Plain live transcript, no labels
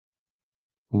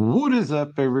What is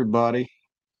up, everybody?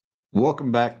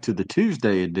 Welcome back to the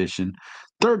Tuesday edition,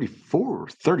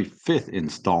 34th, 35th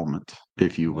installment,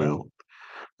 if you Yeah. will,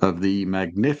 of the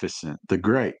magnificent, the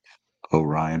great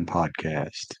Orion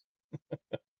Podcast.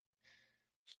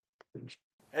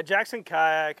 At Jackson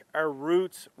Kayak, our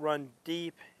roots run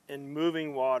deep in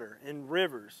moving water, in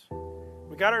rivers.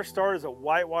 We got our start as a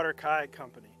whitewater kayak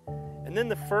company. And then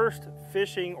the first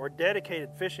fishing or dedicated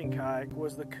fishing kayak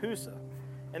was the Coosa.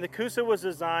 And the Coosa was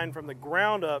designed from the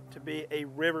ground up to be a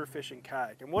river fishing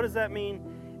kayak. And what does that mean?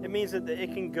 It means that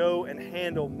it can go and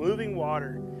handle moving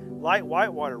water, light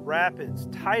whitewater, rapids,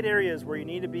 tight areas where you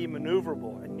need to be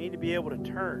maneuverable and need to be able to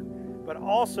turn, but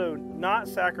also not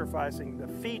sacrificing the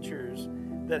features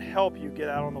that help you get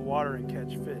out on the water and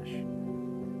catch fish.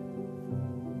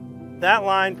 That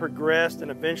line progressed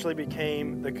and eventually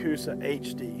became the Coosa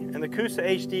HD. And the Coosa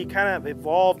HD kind of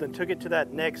evolved and took it to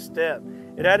that next step.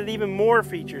 It added even more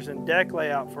features and deck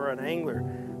layout for an angler,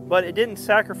 but it didn't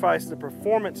sacrifice the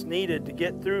performance needed to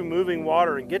get through moving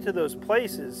water and get to those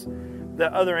places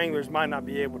that other anglers might not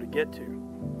be able to get to.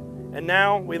 And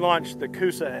now we launched the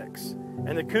Coosa X.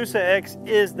 And the Coosa X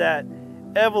is that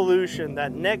evolution,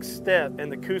 that next step in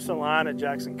the Coosa line at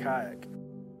Jackson Kayak.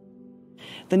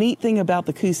 The neat thing about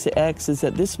the Coosa X is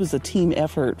that this was a team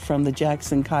effort from the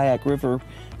Jackson Kayak River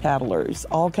paddlers,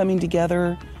 all coming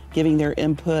together, giving their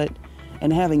input,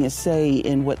 and having a say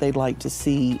in what they'd like to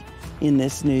see in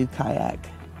this new kayak.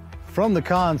 From the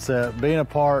concept, being a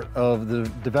part of the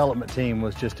development team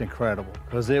was just incredible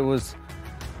because it was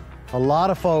a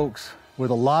lot of folks with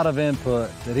a lot of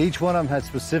input that each one of them had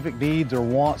specific needs or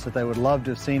wants that they would love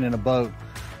to have seen in a boat.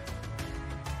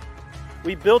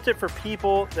 We built it for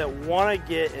people that want to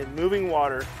get in moving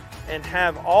water and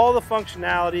have all the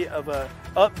functionality of a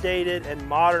updated and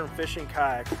modern fishing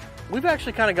kayak. We've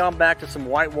actually kind of gone back to some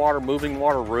whitewater, moving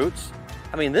water roots.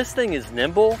 I mean, this thing is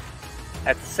nimble.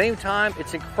 At the same time,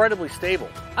 it's incredibly stable.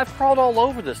 I've crawled all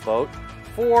over this boat,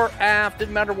 fore, aft,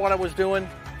 didn't matter what I was doing,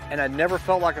 and I never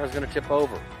felt like I was going to tip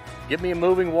over. Give me a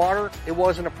moving water, it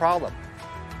wasn't a problem.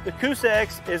 The Coosa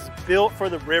X is built for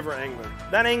the river angler.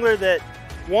 That angler that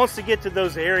wants to get to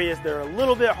those areas that are a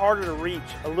little bit harder to reach,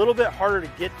 a little bit harder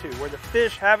to get to, where the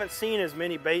fish haven't seen as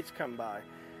many baits come by.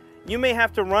 You may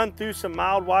have to run through some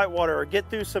mild whitewater or get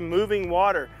through some moving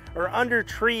water or under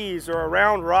trees or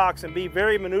around rocks and be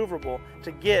very maneuverable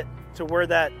to get to where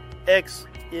that X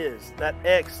is, that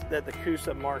X that the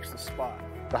Coosa marks the spot.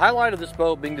 The highlight of this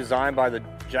boat being designed by the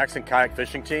Jackson Kayak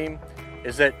Fishing Team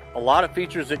is that a lot of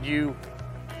features that you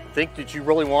think that you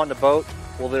really want in a boat,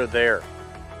 well, they're there.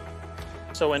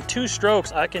 So in 2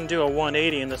 strokes, I can do a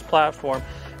 180 in this platform,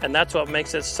 and that's what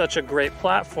makes it such a great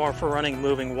platform for running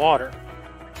moving water.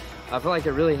 I feel like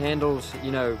it really handles,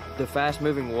 the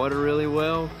fast-moving water really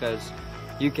well because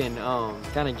you can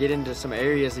kind of get into some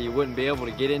areas that you wouldn't be able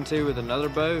to get into with another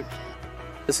boat.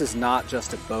 This is not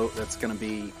just a boat that's going to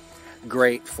be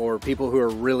great for people who are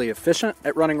really efficient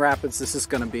at running rapids. This is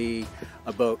going to be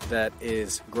a boat that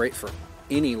is great for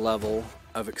any level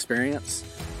of experience.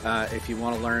 If you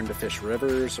want to learn to fish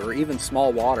rivers or even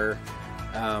small water,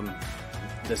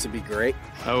 this would be great.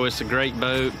 Oh, it's a great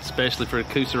boat, especially for the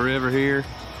Coosa River here.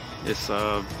 It's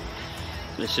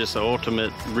just the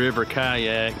ultimate river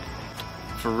kayak.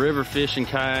 For river fishing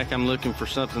kayak, I'm looking for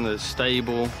something that's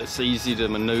stable, that's easy to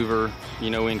maneuver,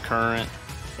 in current.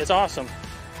 It's awesome.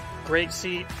 Great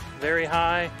seat, very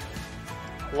high,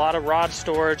 a lot of rod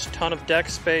storage, ton of deck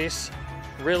space,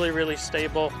 really, really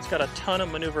stable. It's got a ton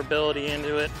of maneuverability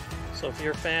into it. So if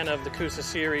you're a fan of the Coosa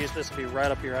series, this will be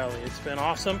right up your alley. It's been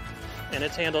awesome, and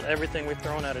it's handled everything we've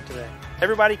thrown at it today.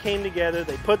 Everybody came together,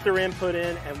 they put their input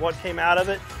in, and what came out of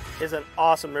it is an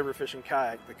awesome river fishing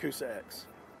kayak, the Coosa X.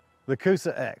 The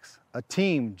Coosa X, a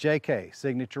Team JK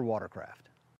signature watercraft.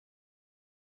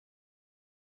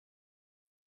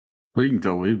 We can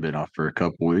tell we've been off for a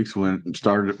couple weeks. Went and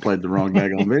played the wrong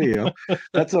daggone video.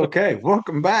 That's okay.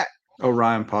 Welcome back,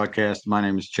 Orion Podcast. My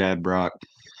name is Chad Brock.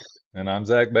 And I'm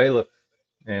Zach Bailiff.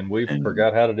 And we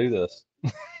forgot how to do this.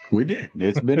 We did.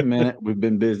 It's been a minute. We've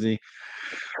been busy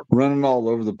running all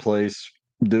over the place,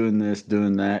 doing this,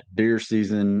 doing that. Deer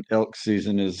season, elk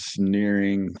season is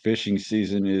nearing. Fishing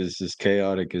season is as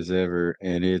chaotic as ever.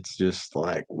 And it's just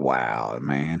like, wow,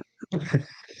 man.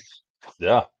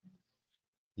 Yeah.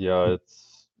 Yeah,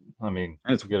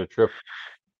 it's get a trip.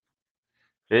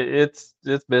 It's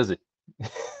busy.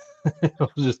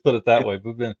 I'll just put it that way.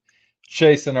 We've been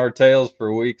chasing our tails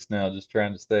for weeks now, just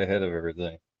trying to stay ahead of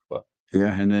everything. But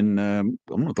yeah, and then I'm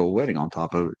gonna throw a wedding on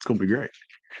top of it. It's gonna be great.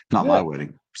 Not my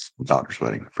wedding, it's my daughter's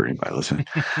wedding for anybody listening.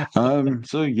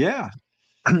 So yeah,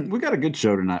 we got a good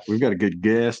show tonight. We've got a good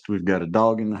guest. We've got a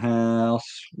dog in the house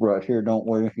right here, don't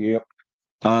we? Yep.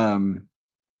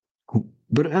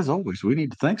 But as always, we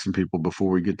need to thank some people before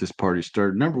we get this party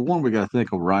started. Number one, we got to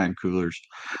thank Orion Coolers.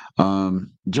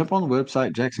 Jump on the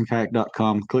website,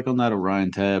 jacksonkayak.com, click on that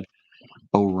Orion tab.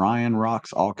 Orion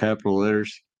Rocks, all capital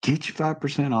letters. Get you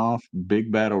 5% off.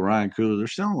 Big Bad Orion Cooler. They're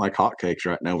selling like hotcakes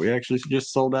right now. We actually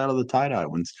just sold out of the tie-dye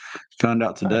ones. Found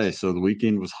out today. Nice. So the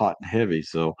weekend was hot and heavy.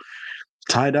 So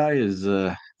tie-dye is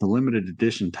the limited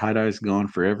edition. Tie-dye is gone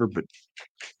forever, but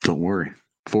don't worry.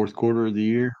 Fourth quarter of the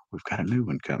year, we've got a new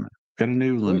one coming. Got a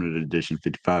new limited edition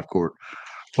 55 quart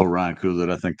Orion Cooler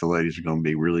that I think the ladies are going to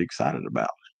be really excited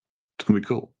about. It's going to be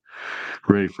cool.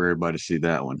 Ready for everybody to see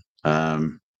that one.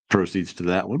 Proceeds to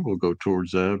that one will go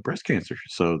towards breast cancer.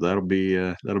 So that'll be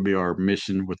our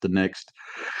mission with the next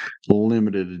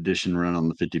limited edition run on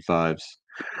the 55s.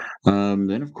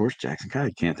 Then of course Jackson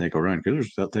Kayak. Can't thank Orion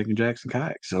Coolers without thanking Jackson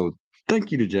Kayak. So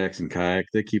thank you to Jackson Kayak.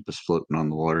 They keep us floating on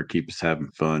the water, keep us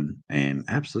having fun, and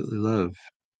absolutely love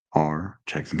our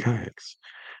Jackson Kayaks.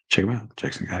 Check them out,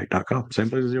 jacksonkayak.com. Same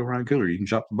place as the Orion Cooler. You can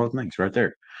shop for both things right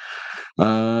there.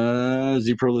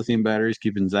 Z-Pro lithium batteries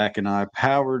keeping Zach and I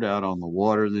powered out on the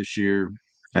water this year.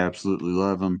 Absolutely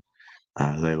love them.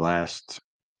 They last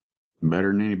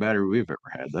better than any battery we've ever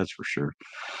had, that's for sure.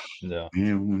 Yeah.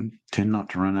 We tend not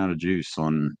to run out of juice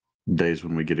on days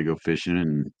when we get to go fishing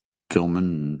and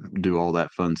filming and do all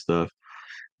that fun stuff.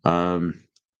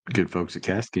 Good folks at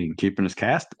Cast King keeping us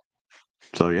casting.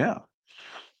 So yeah,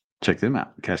 check them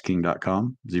out.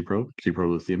 CastKing.com,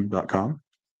 ZProlithium.com.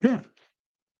 Yeah.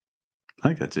 I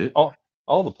think that's it. All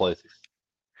the places.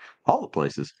 All the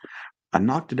places. I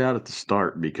knocked it out at the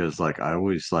start because I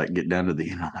always get down to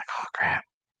the end. I'm like, oh crap.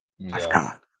 Yeah. I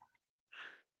forgot.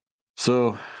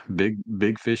 So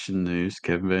big fishing news.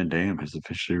 Kevin Van Dam has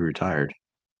officially retired.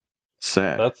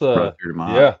 Sad. That's Right here to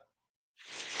my eye.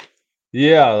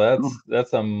 Yeah,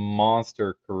 that's a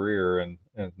monster career and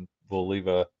will leave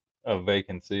a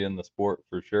vacancy in the sport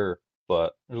for sure.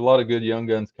 But there's a lot of good young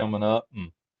guns coming up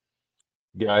and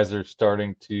guys are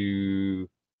starting to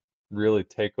really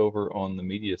take over on the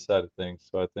media side of things.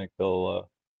 So I think they'll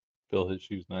fill his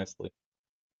shoes nicely.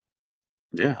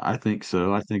 Yeah, I think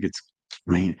so. I think I've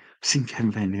seen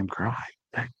Kevin Van Dam cry.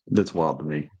 That's wild to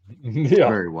me. Yeah.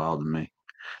 Very wild to me.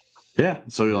 Yeah.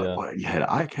 So you're like, what? You had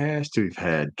ICAST, we've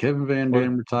had Kevin Van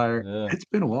Dam retire. Yeah. It's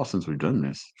been a while since we've done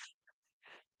this.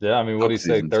 Yeah, I mean, what do you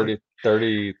say?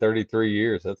 33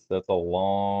 years. That's a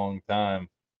long time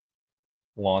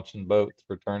launching boats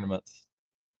for tournaments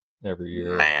every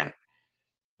year. Man.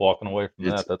 Walking away from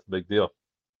that's a big deal.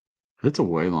 It's a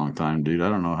way long time, dude. I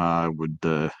don't know how I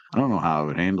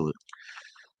would handle it.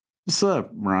 What's up,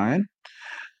 Ryan?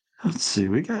 Let's see.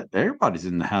 We got everybody's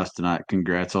in the house tonight.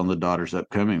 Congrats on the daughter's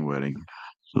upcoming wedding.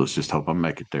 So let's just hope I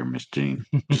make it there, Miss Jean.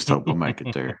 Just hope I make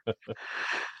it there.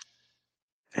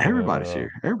 Everybody's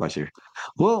here. Everybody's here.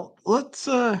 Well, let's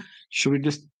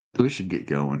we should get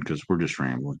going because we're just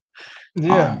rambling.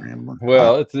 Yeah. Rambling.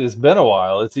 Well, it's been a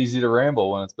while. It's easy to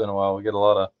ramble when it's been a while. We get a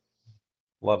lot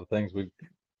of things we've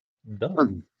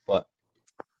done. But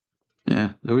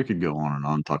yeah, we could go on and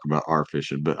on talk about our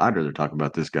fishing, but I'd rather talk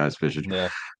about this guy's fishing. Yeah.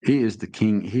 He is the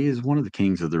king. He is one of the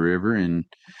kings of the river, and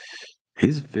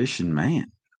he's a fishing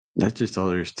man. That's just all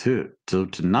there is to it. So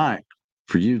tonight,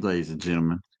 for you, ladies and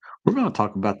gentlemen, we're going to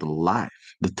talk about the life,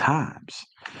 the times,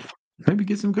 maybe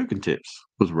get some cooking tips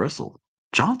with Russell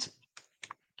Johnson.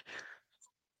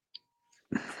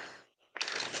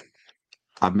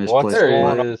 I've misplaced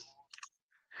there is.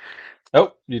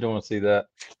 Oh, you don't want to see that.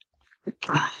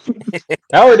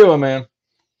 How we doing, man?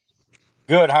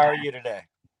 Good. How are you today?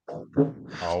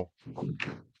 Oh,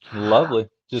 lovely.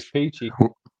 Just peachy.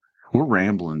 We're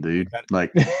rambling, dude.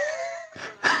 Like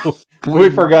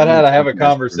we forgot how to have a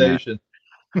conversation.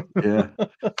 Yeah,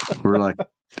 we're like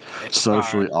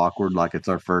socially awkward, like it's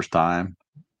our first time,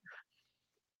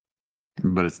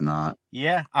 but it's not.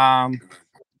 Yeah.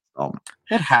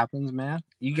 It happens, man.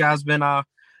 You guys been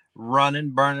running,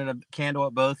 burning a candle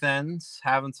at both ends,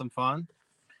 having some fun.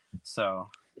 So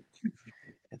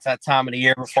it's that time of the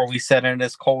year before we set into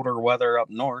this colder weather up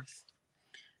north,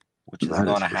 which is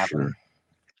going to happen. Sure.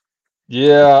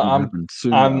 Yeah,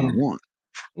 I'm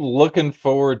looking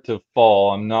forward to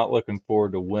fall. I'm not looking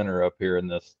forward to winter up here in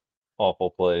this awful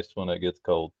place when it gets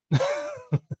cold.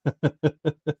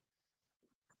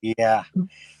 Yeah,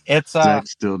 it's a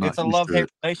love-hate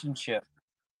relationship.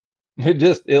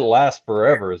 It lasts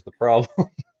forever is the problem.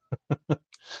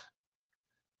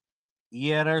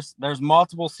 Yeah, there's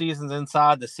multiple seasons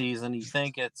inside the season. You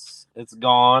think it's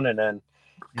gone and then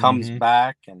comes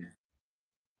back, and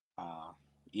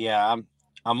yeah,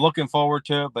 I'm looking forward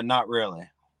to it, but not really.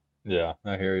 Yeah,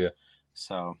 I hear you.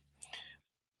 So,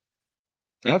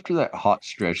 After that hot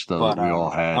stretch, though, but that we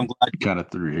all had I'm glad. kind of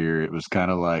through here, it was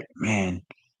kind of like, man,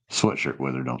 sweatshirt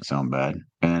weather don't sound bad.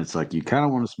 And it's like you kind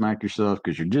of want to smack yourself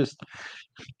because you're just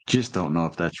don't know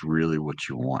if that's really what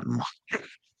you want.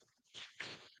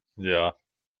 Yeah.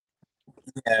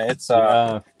 Yeah, it's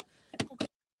Yeah.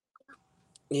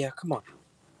 Yeah, come on.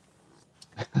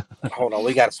 Hold on,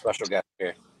 we got a special guest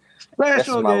here. This is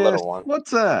Special my guest. little one. What's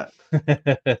that?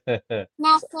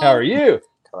 How are you?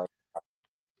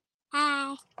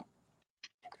 Hi.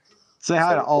 Say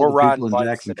hi to So all we're the riding people in bikes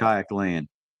Jackson today. Kayak Land.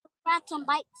 Riding some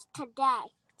bikes today.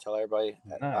 Tell everybody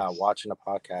Nice. watching the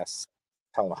podcast.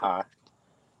 Tell them hi.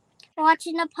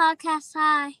 Watching the podcast.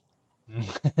 Hi.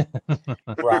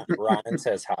 Ryan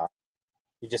says hi.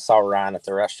 You just saw Ryan at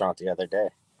the restaurant the other day.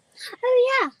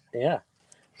 Oh Yeah.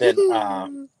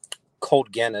 Then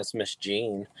Cold Guinness, Miss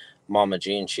Jean, Mama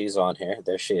Jean, she's on here.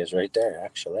 There she is, right there,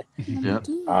 actually. Yep.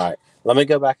 All right, let me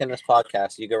go back in this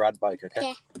podcast. You go ride the bike, okay?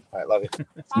 Okay. All right, love you.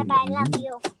 Bye bye, love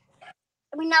you.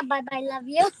 I mean, not bye bye, love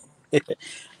you.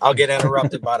 I'll get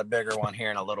interrupted by the bigger one here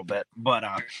in a little bit, but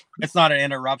it's not an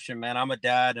interruption, man. I'm a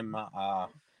dad, and my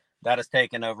dad has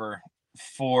taken over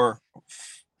for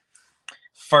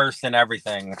first and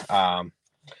everything.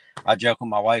 I joke with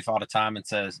my wife all the time and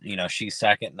says, she's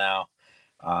second now,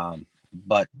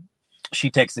 but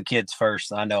she takes the kids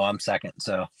first. I know I'm second,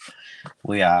 so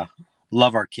we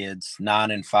love our kids.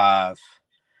 9 and 5.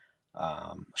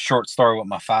 Short story with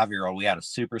my 5-year-old. We had a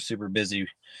super busy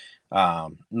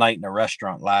night in a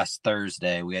restaurant last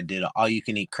Thursday. We had did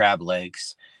all-you-can-eat crab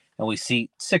legs, and we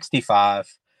seat 65,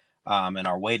 and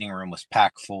our waiting room was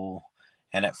packed full.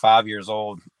 And at 5 years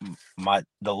old,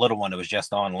 the little one that was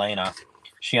just on, Lena,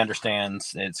 she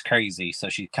understands it's crazy, so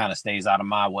she kind of stays out of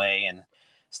my way and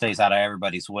stays out of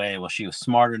everybody's way. Well, she was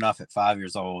smart enough at 5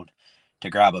 years old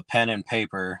to grab a pen and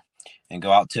paper and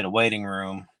go out to the waiting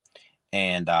room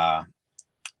and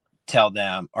tell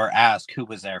them or ask who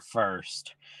was there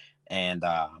first. And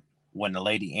when the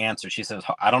lady answered, she says,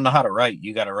 I don't know how to write.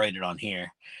 You got to write it on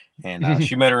here. And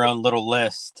she made her own little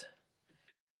list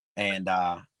and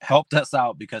helped us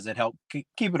out because it helped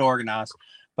keep it organized.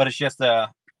 But it's just the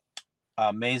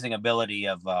amazing ability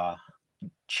of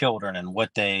children and what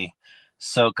they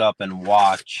soak up and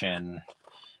watch and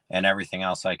everything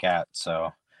else like that.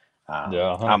 So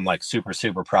I'm like super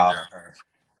proud of her.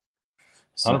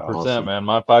 100%, man.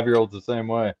 My 5-year-old's the same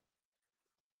way.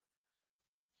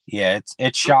 Yeah,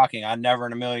 it's shocking. I never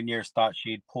in a million years thought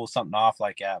she'd pull something off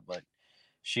like that, but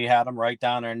she had them write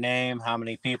down their name, how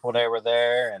many people they were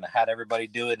there, and had everybody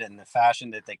do it in the fashion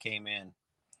that they came in.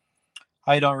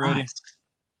 How you doing, Rudy?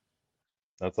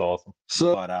 That's awesome.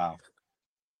 So, But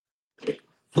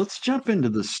let's jump into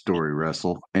the story,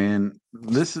 Russell. And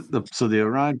this is the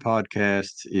Orion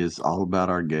podcast is all about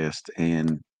our guest.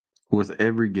 And with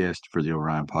every guest for the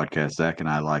Orion podcast, Zach and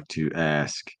I like to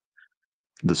ask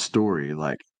the story,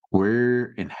 like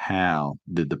where and how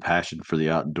did the passion for the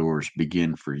outdoors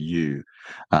begin for you?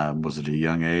 Was it a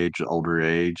young age, older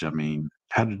age? I mean,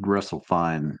 how did Russell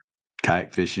find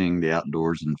kayak fishing, the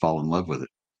outdoors, and fall in love with it?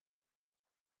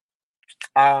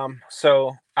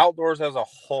 So outdoors as a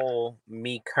whole,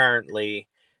 me currently,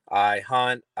 I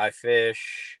hunt, I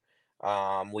fish,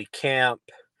 we camp,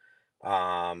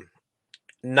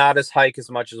 not as hike as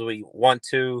much as we want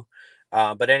to,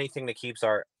 but anything that keeps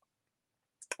our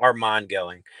mind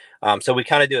going. So we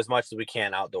kind of do as much as we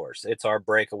can outdoors. It's our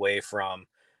break away from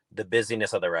the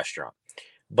busyness of the restaurant.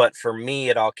 But for me,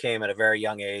 it all came at a very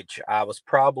young age. I was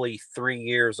probably 3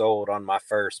 years old on my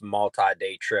first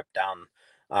multi-day trip down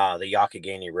the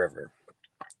Youghiogheny River.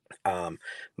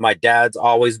 My dad's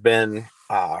always been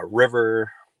a river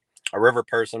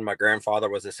person. My grandfather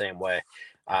was the same way.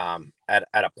 At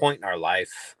a point in our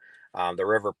life, the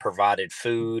river provided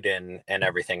food and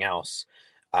everything else.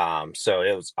 So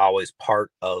it was always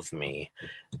part of me.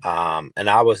 And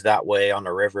I was that way on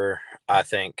the river. I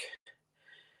think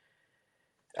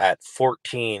at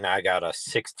 14, I got a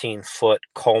 16-foot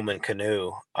Coleman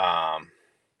canoe.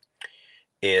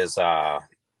 Was a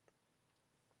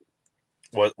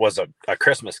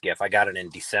Christmas gift. I got it in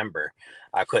December.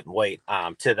 I couldn't wait.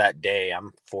 To that day,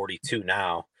 I'm 42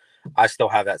 now. I still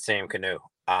have that same canoe.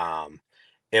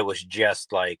 It was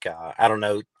just like, I don't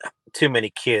know, too many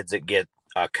kids that get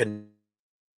a canoe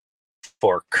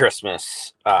for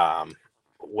Christmas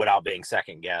without being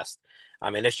second guessed. I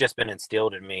mean, it's just been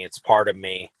instilled in me. It's part of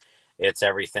me. It's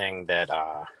everything that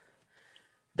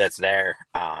that's there.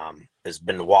 Has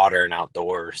been water and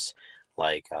outdoors.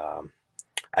 Like,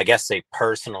 I guess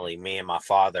personally, me and my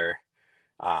father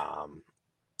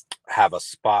have a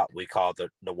spot we call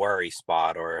the worry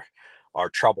spot, or our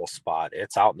trouble spot.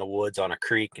 It's out in the woods on a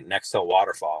creek next to a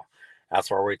waterfall. That's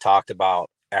where we talked about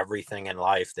everything in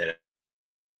life that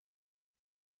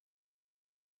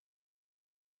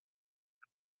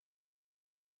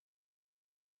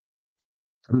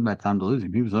It was a bad time to lose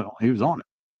him. He was on it. He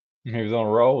was on a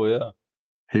roll, yeah.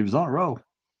 He was on a roll.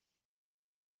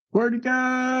 Where'd he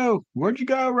go? Where'd you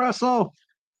go, Russell?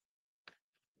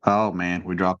 Oh man,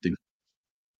 we dropped him.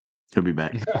 He'll be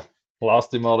back.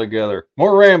 Lost him altogether.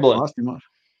 More rambling. Lost him.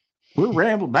 We'll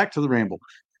ramble back to the ramble.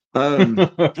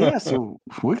 Yeah, so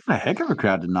we got a heck of a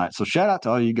crowd tonight. So shout out to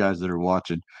all you guys that are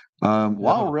watching.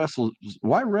 While Russell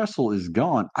is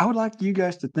gone, I would like you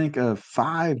guys to think of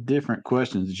 5 different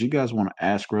questions that you guys want to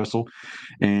ask Russell,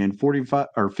 and 45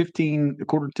 or 15, a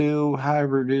quarter to,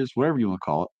 however it is, whatever you want to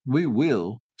call it. We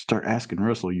will start asking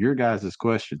Russell your guys'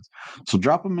 questions. So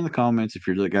drop them in the comments if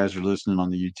the guys are listening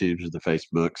on the YouTubes or the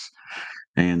Facebooks.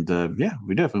 And yeah,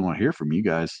 we definitely want to hear from you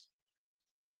guys.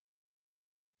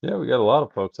 Yeah, we got a lot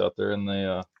of folks out there in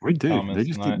the We do. comments They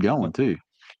just tonight. keep going too.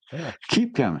 Yeah.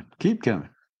 Keep coming. Keep coming.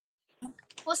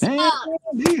 What's And up?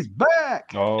 he's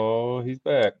back. Oh, he's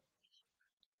back.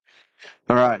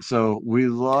 All right, so we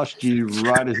lost you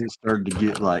right as it started to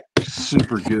get like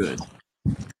super good.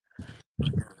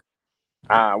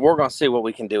 we're gonna see what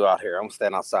we can do out here. I'm gonna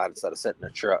stand outside instead of sitting in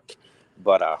the truck.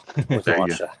 But we can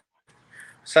watch the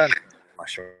sun on my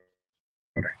shoulder.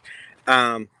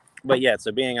 But yeah,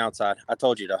 so being outside, I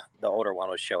told you the older one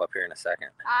would show up here in a second.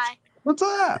 Hi. What's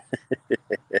up?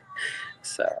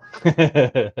 So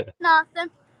Nothing.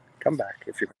 come back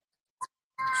if you're.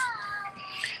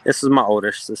 This is my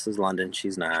oldest. This is London.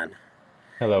 She's 9.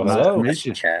 Hello, Nice hello. to meet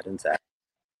you. Chad and Zach.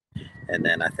 And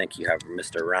then I think you have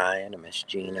Mr. Ryan and Miss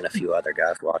Jean and a few other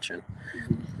guys watching.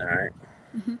 All right.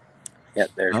 Mhm.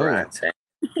 Yep, there's Oh, Ryan saying.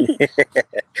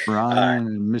 Ryan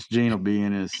and Miss Jean will be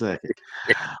in a second.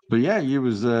 But yeah, you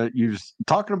was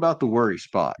talking about the worry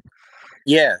spot.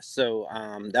 Yeah, so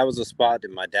that was a spot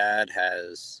that my dad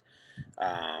has.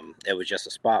 It was just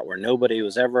a spot where nobody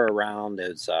was ever around.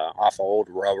 It's off an old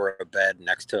railroad bed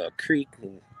next to a creek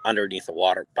underneath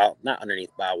a not underneath,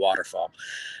 by a waterfall.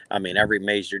 I mean, every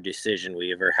major decision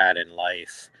we ever had in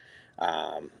life,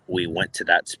 we went to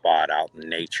that spot out in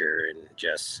nature, and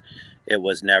just, it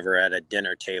was never at a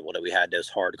dinner table that we had those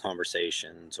hard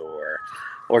conversations or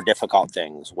difficult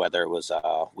things, whether it was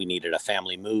we needed a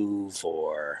family move,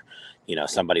 or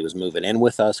somebody was moving in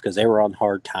with us because they were on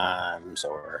hard times,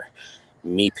 or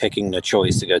me picking the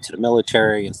choice to go to the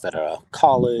military instead of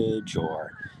college,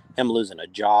 or him losing a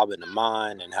job in the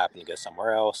mine and having to go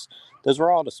somewhere else. Those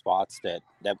were all the spots that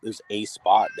was a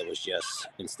spot that was just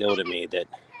instilled in me that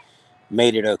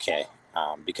made it okay,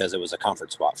 because it was a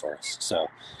comfort spot for us. So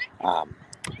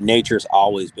nature's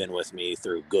always been with me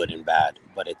through good and bad,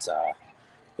 but it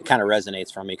kind of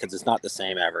resonates for me because it's not the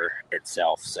same ever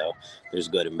itself. So there's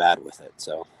good and bad with it.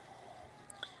 So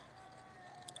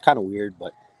kind of weird,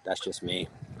 but that's just me.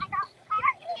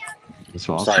 That's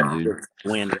awesome, dude.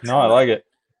 Wind. No, I like it.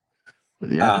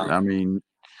 Yeah, I mean,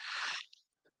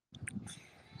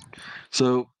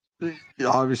 so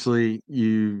obviously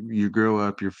you grow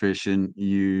up, you're fishing,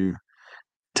 you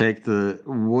take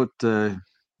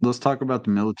let's talk about the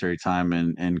military time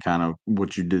and kind of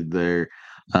what you did there.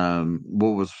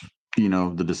 What was,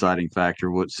 the deciding factor?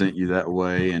 What sent you that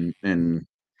way? And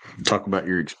talk about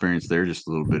your experience there just a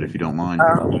little bit, if you don't mind.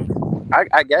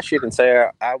 I guess you can say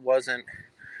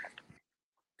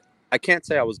I can't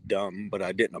say I was dumb, but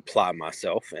I didn't apply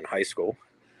myself in high school.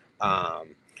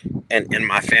 And in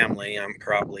my family, I'm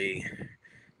probably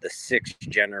the 6th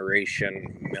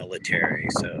generation military.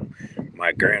 So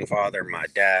my grandfather, my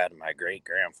dad, my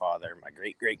great-grandfather, my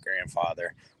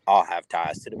great-great-grandfather all have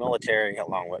ties to the military,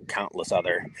 along with countless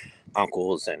other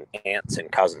uncles and aunts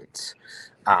and cousins.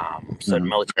 So the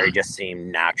military just seemed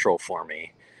natural for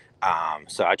me.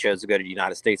 So I chose to go to the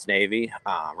United States Navy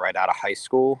right out of high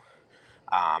school.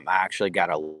 I actually got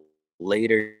a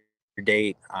later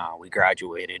date. We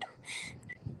graduated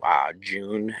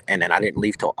June, and then I didn't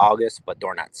leave till August. But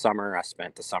during that summer, I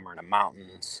spent the summer in the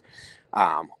mountains,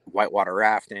 whitewater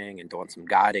rafting and doing some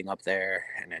guiding up there,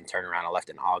 and then turned around and left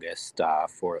in August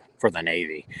for the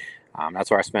Navy.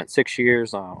 That's where I spent 6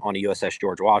 years on the USS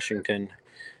George Washington.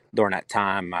 During that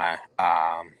time, I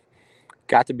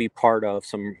got to be part of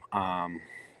some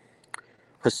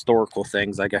historical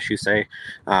things, I guess you say.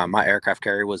 My aircraft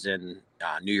carrier was in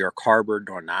New York Harbor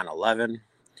during 9/11,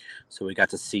 so we got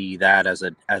to see that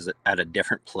at a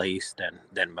different place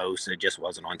than most. It just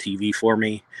wasn't on TV for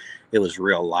me. It was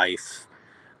real life.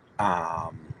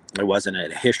 It wasn't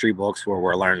in history books where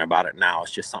we're learning about it now.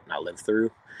 It's just something I lived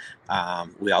through.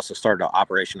 We also started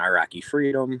Operation Iraqi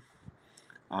Freedom.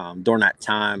 During that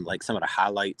time, like some of the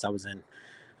highlights, I was in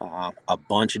a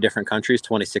bunch of different countries,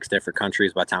 26 different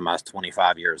countries by the time I was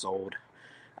 25 years old,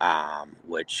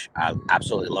 which I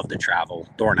absolutely love to travel.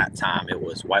 During that time, it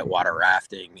was whitewater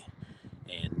rafting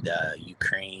in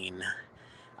Ukraine.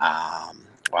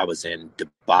 I was in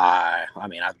Dubai. I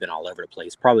mean, I've been all over the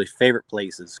place. Probably favorite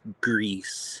place is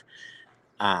Greece.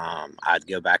 I'd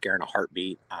go back there in a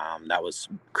heartbeat. That was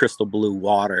crystal blue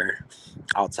water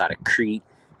outside of Crete.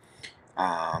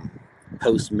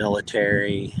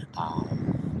 Post-military.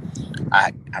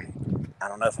 I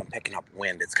don't know if I'm picking up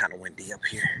wind. It's kind of windy up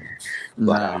here.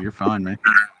 But, no, you're fine, man.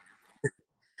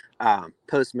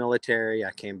 Post-military,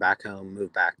 I came back home,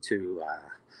 moved back to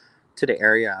the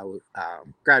area I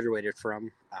graduated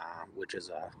from, which is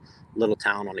a little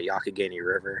town on the Youghiogheny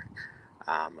River.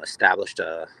 Established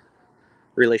a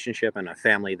relationship and a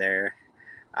family there,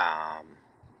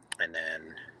 and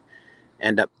then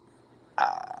end up,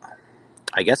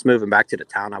 I guess, moving back to the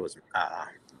town I was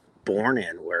born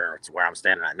in, where I'm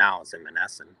standing at now. It's in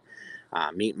Menneson.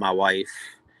 Meeting my wife,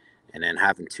 and then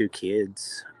having 2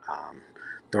 kids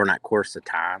during that course of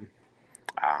time.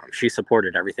 She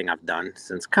supported everything I've done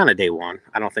since kind of day one.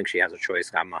 I don't think she has a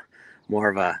choice. I'm more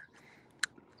of a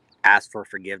ask for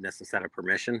forgiveness instead of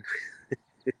permission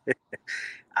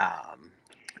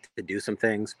to do some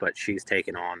things, but she's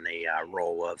taken on the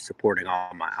role of supporting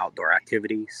all my outdoor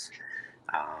activities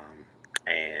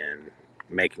and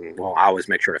I always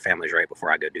make sure the family's right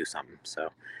before I go do something. So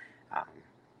I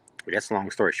guess long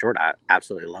story short, I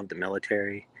absolutely love the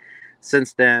military.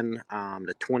 Since then,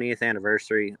 the 20th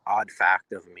anniversary, odd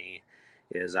fact of me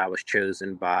is I was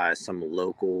chosen by some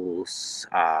locals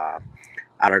out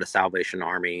of the Salvation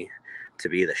Army to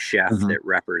be the chef that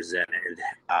represented,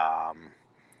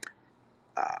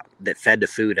 that fed the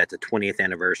food at the 20th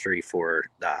anniversary for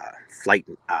Flight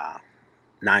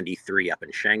 93 up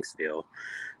in Shanksville.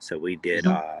 So we did,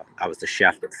 I was the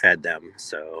chef that fed them.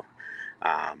 So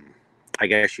I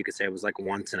guess you could say it was like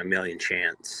once in a million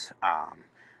chance.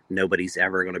 Nobody's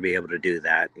ever going to be able to do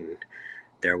that. And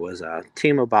there was a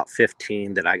team of about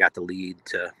 15 that I got to lead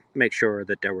to make sure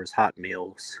that there was hot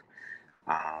meals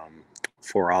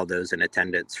for all those in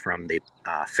attendance from the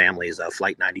families of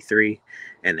Flight 93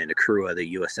 and then the crew of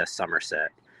the USS Somerset,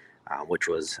 which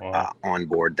was on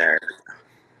board there.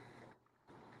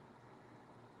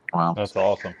 Wow. That's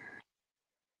awesome.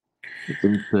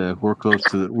 We're close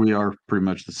to, we are pretty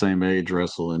much the same age,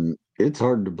 Russell, and it's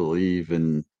hard to believe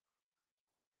in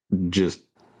just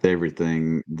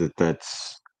everything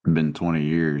that's been 20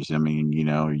 years. I mean,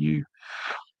 you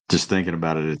just thinking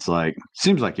about it, it's like,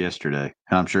 seems like yesterday.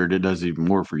 And I'm sure it does even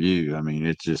more for you. I mean,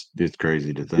 it's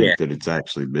crazy to think that it's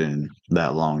actually been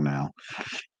that long now.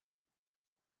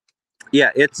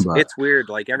 Yeah, it's weird.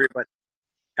 Like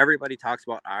everybody talks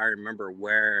about, I remember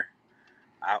where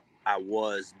I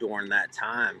was during that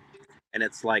time. And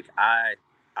it's like,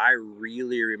 I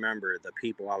really remember the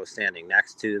people I was standing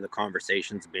next to, the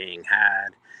conversations being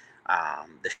had,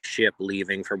 the ship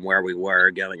leaving from where we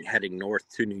were heading north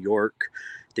to New York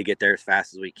to get there as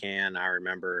fast as we can. I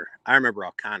remember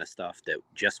all kind of stuff that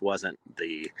just wasn't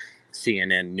the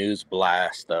CNN news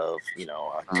blast of, a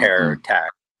terror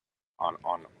attack on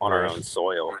our own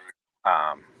soil.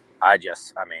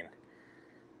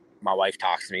 My wife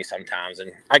talks to me sometimes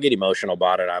and I get emotional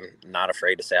about it. I'm not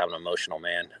afraid to say I'm an emotional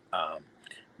man.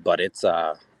 But it's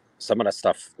some of that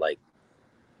stuff like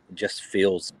just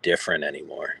feels different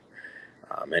anymore.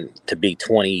 And to be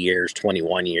 21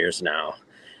 years now,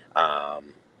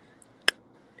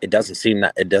 it doesn't seem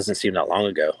that long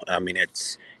ago. I mean,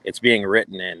 it's being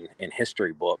written in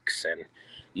history books, and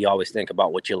you always think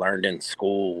about what you learned in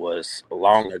school was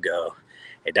long ago.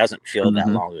 It doesn't feel that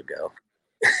long ago.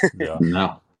 Yeah.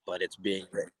 No. But it's being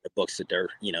written in the books that they're,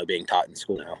 being taught in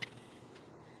school now.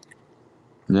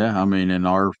 Yeah, I mean, and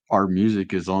our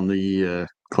music is on the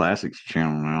classics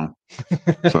channel now.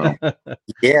 So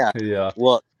yeah.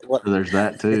 Well, there's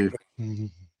that too.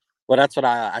 Well, that's what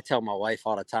I tell my wife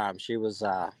all the time. She's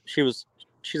a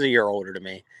year older than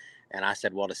me, and I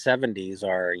said, well, the 70s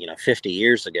are 50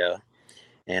 years ago,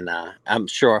 and I'm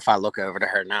sure if I look over to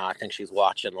her now, I think she's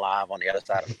watching live on the other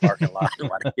side of the parking lot.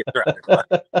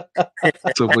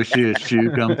 So if we see a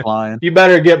shoe come flying, you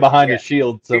better get behind a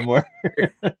shield somewhere.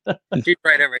 She's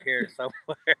right over here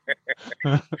somewhere.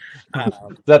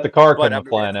 Is that the car coming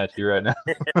flying at you right now?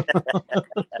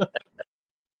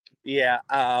 Yeah.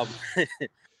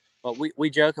 But we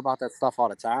joke about that stuff all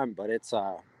the time, but it's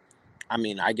I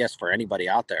guess for anybody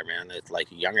out there, man, it's like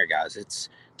younger guys, it's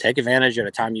take advantage of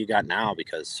the time you got now,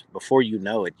 because before you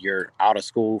know it, you're out of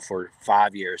school for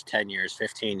 5 years, 10 years,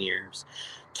 15 years,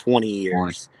 20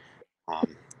 years.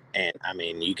 And I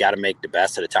mean, you got to make the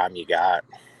best of the time you got.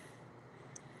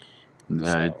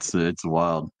 Yeah, it's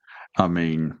wild. I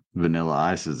mean, Vanilla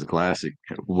Ice is a classic.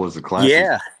 Was a classic.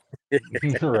 Yeah.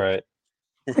 Right.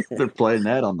 They're playing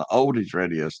that on the oldies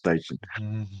radio station.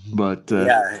 But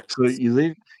Yeah. so you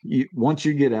leave. Once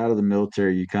you get out of the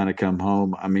military, you kind of come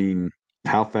home. I mean,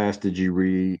 how fast did you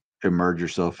re-emerge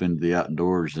yourself into the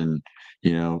outdoors and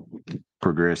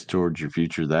progress towards your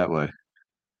future that way?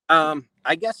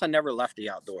 I guess I never left the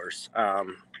outdoors.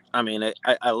 I mean,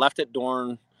 I left it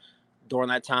during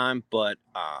that time, but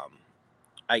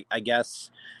I guess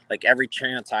like every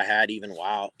chance I had, even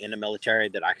while in the military,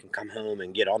 that I can come home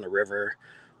and get on the river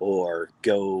or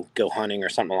go hunting or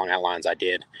something along that lines, I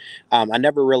did. I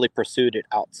never really pursued it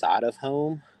outside of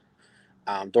home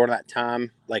during that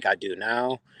time like I do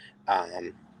now.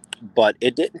 But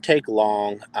it didn't take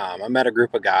long. I met a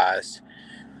group of guys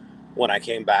when I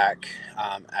came back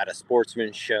at a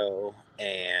sportsman show,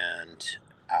 and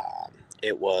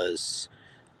it was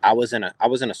I was in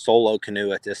a solo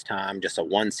canoe at this time, just a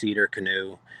one-seater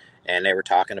canoe, and they were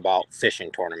talking about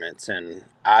fishing tournaments, and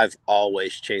I've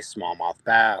always chased smallmouth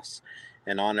bass,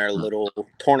 and on their little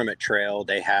tournament trail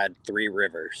they had 3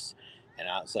 rivers, and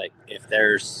I was like, if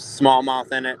there's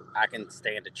smallmouth in it, I can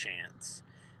stand a chance.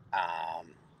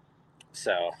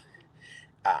 So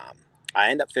I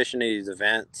end up fishing these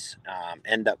events,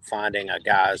 end up finding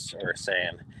guys who are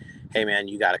saying, hey man,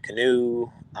 you got a canoe,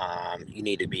 you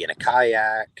need to be in a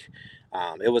kayak.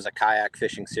 It was a kayak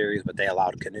fishing series, but they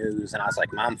allowed canoes, and I was like,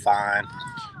 I'm fine.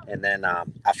 And then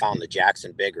I found the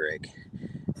Jackson Big Rig,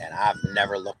 and I've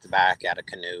never looked back at a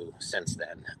canoe since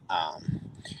then.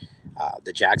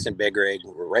 The Jackson Big Rig,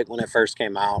 right when it first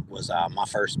came out, was my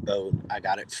first boat. I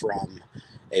got it from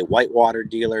a whitewater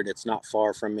dealer that's not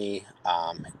far from me.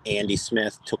 Andy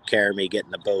Smith took care of me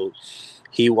getting the boat.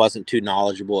 He wasn't too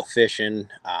knowledgeable of fishing,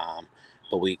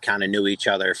 but we kind of knew each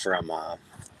other from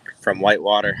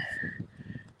whitewater.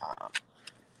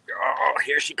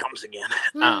 Here she comes again.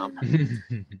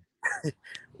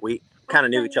 We kind of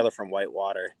knew each other from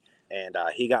whitewater, and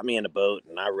he got me in a boat,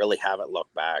 and I really haven't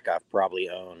looked back. I've probably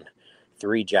owned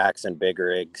 3 Jackson Big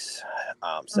Rigs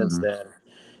since then.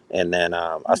 And then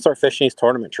I started fishing these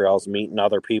tournament trails, meeting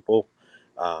other people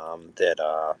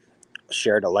that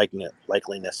shared a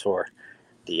likeliness for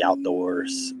the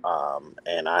outdoors.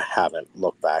 And I haven't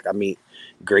looked back. I meet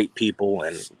great people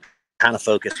and kind of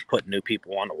focus putting new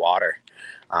people on the water,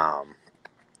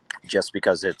 just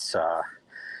because it's,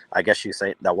 I guess you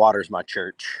say, the water's my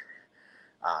church.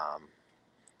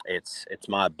 It's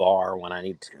my bar when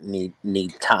I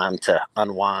need time to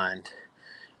unwind.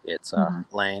 It's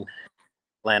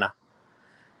Lana,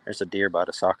 there's a deer by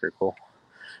the soccer goal.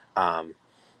 I'm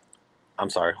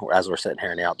sorry, as we're sitting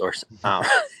here in the outdoors.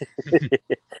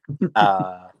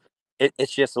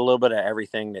 It's just a little bit of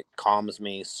everything that calms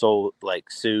me,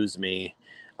 soothes me,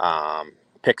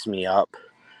 picks me up,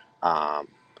 and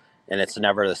it's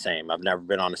never the same. I've never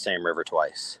been on the same river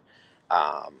twice.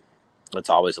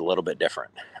 It's always a little bit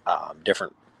different,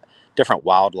 different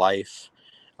wildlife,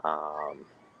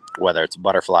 whether it's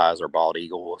butterflies or bald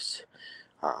eagles,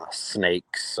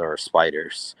 snakes or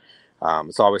spiders.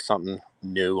 It's always something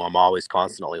new. I'm always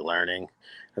constantly learning.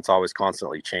 It's always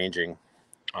constantly changing.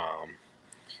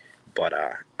 But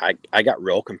I got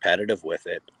real competitive with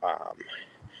it.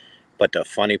 But the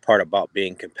funny part about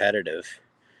being competitive,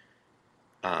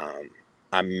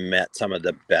 I met some of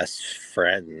the best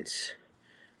friends,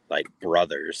 like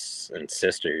brothers and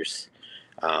sisters,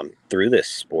 through this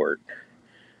sport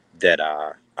that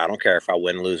I don't care if I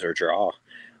win, lose, or draw.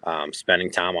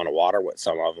 Spending time on the water with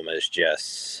some of them is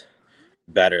just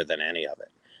better than any of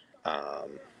it.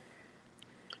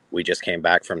 We just came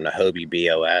back from the Hobie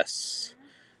BOS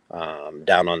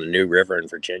down on the New River in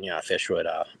Virginia. I fished with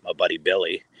my buddy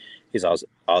Billy. He's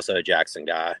also a Jackson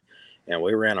guy. And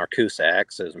we ran our Coosa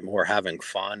X's, more having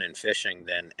fun and fishing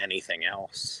than anything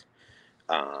else.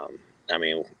 I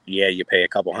mean, yeah, you pay a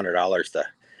couple $100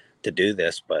 to do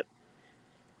this, but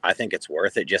I think it's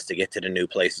worth it just to get to the new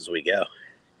places we go.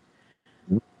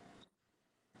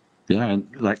 Yeah, and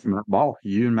like Matt Ball,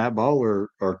 you and Matt Ball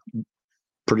are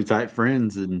pretty tight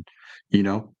friends, and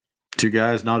 2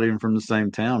 guys not even from the same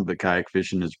town, but kayak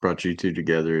fishing has brought you 2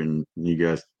 together, and you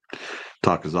guys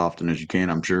talk as often as you can,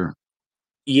 I'm sure.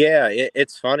 Yeah,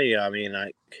 it's funny. I mean,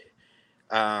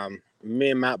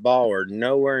 me and Matt Ball are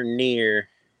nowhere near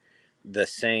the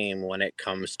same when it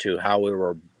comes to how we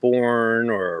were born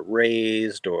or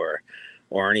raised or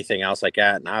anything else like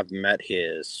that. And I've met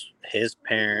his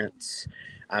parents.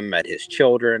 I met his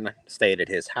children, stayed at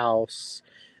his house.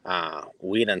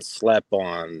 We done slept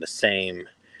on the same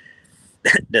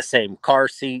car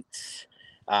seats.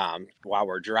 while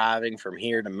we're driving from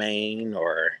here to Maine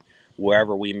or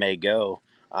wherever we may go,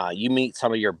 you meet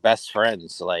some of your best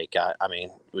friends. Like, I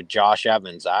mean, with Josh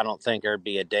Evans, I don't think there'd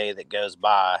be a day that goes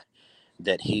by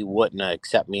that he wouldn't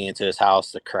accept me into his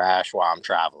house to crash while I'm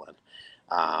traveling.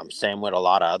 Same with a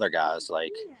lot of other guys.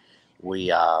 Like,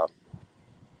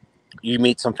 you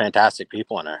meet some fantastic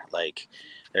people in there. Like,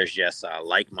 there's just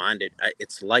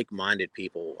it's like-minded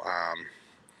people.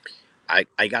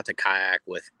 I got to kayak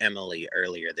with Emily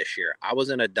earlier this year. I was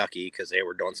in a ducky because they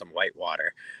were doing some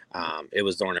whitewater. It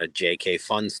was during a JK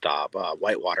fun stop,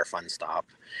 whitewater fun stop.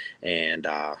 And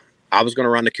I was going to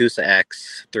run the Coosa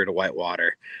X through the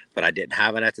whitewater, but I didn't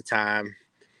have it at the time.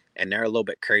 And they're a little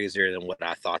bit crazier than what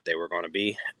I thought they were going to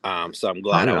be. So I'm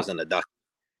glad I was in the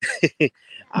ducky.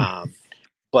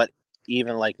 But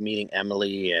even like meeting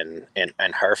Emily and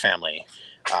her family,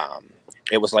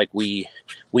 it was like we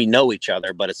know each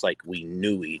other, but it's like we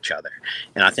knew each other.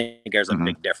 And I think there's a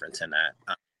big difference in that.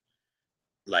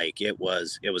 Like it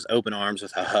was open arms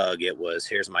with a hug. It was,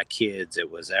 here's my kids. It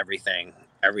was everything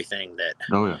that,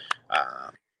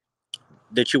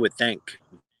 that you would think.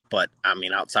 But I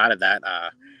mean, outside of that,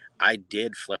 I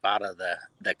did flip out of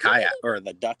the kayak or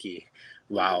the ducky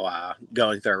while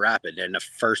going through a rapid. And the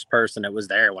first person that was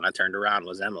there when I turned around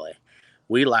was Emily.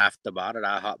 We laughed about it.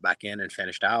 I hopped back in and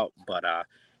finished out, but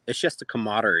it's just a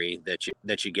camaraderie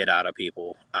that you get out of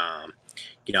people.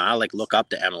 I like look up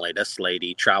to Emily. This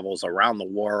lady travels around the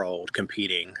world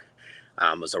competing,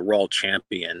 as a world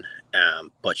champion,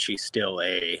 but she's still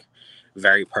a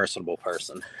very personable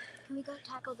person. Can we go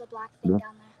tackle the black thing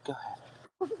down there?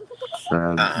 Go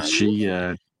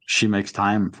ahead. She makes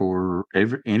time for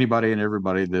anybody and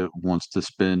everybody that wants to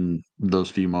spend those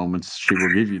few moments. She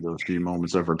will give you those few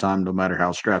moments of her time, no matter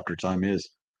how strapped her time is.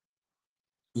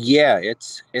 Yeah,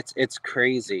 it's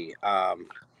crazy. I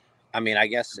mean, I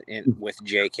guess with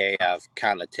JK, I've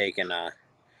kind of taken a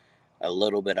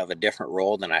little bit of a different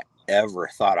role than I ever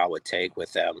thought I would take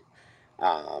with them,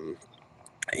 and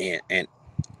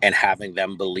having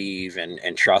them believe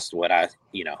and trust what I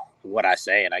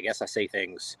say. And I guess I say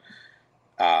things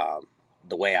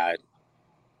the way I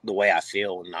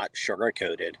feel, not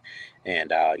sugarcoated.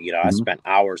 And I spent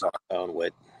hours on the phone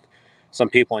with some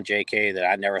people in JK that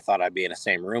I never thought I'd be in the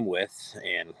same room with,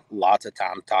 and lots of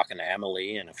time talking to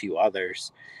Emily and a few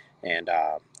others. And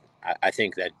I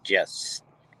think that just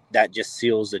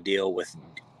seals the deal with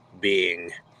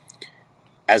being,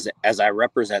 as I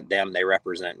represent them, they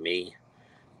represent me,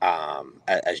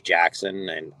 as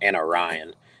Jackson and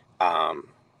Orion.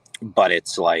 But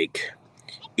it's like,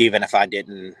 even if I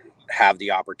didn't have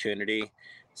the opportunity,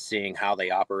 seeing how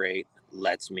they operate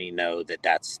lets me know that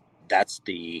that's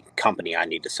the company I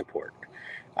need to support.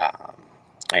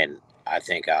 And I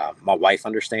think my wife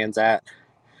understands that.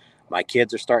 My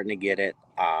kids are starting to get it,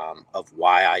 of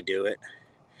why I do it,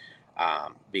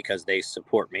 because they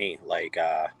support me. Like,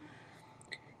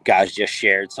 guys just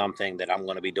shared something that I'm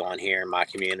going to be doing here in my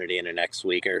community in the next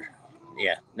week.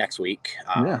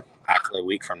 Actually a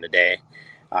week from today.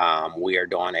 We are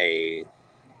doing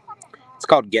it's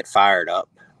called Get Fired Up.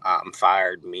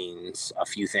 Fired means a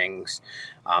few things.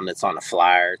 That's on a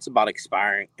flyer. It's about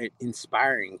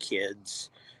inspiring kids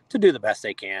to do the best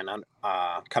they can on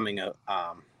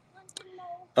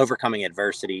overcoming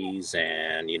adversities,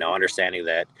 and understanding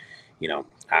that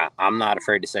I'm not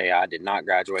afraid to say I did not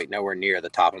graduate nowhere near the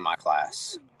top of my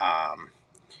class,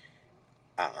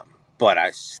 but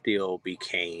I still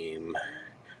became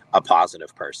a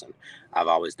positive person. I've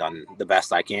always done the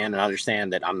best I can, and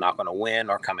understand that I'm not going to win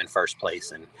or come in first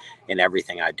place in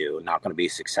everything I do. I'm not going to be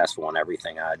successful in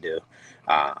everything I do.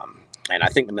 And I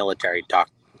think the military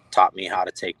taught me how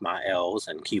to take my L's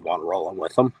and keep on rolling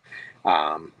with them.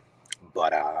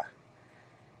 But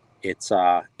it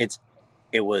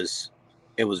was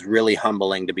really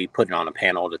humbling to be put on a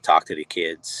panel to talk to the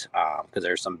kids, because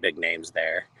there's some big names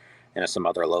there and some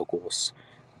other locals.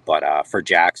 But for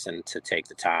Jackson to take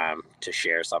the time to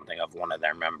share something of one of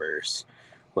their members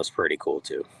was pretty cool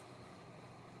too.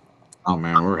 Oh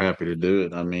man, we're happy to do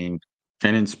it. I mean,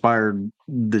 and inspired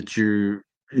that you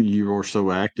are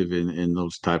so active in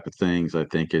those type of things. I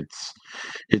think it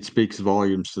speaks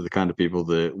volumes to the kind of people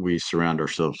that we surround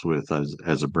ourselves with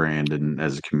as a brand and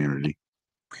as a community.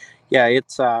 Yeah,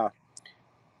 it's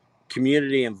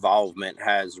community involvement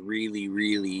has really,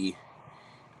 really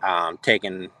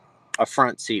taken a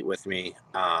front seat with me,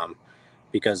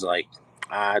 because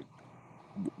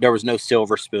there was no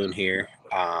silver spoon here.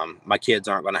 My kids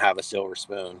aren't going to have a silver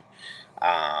spoon.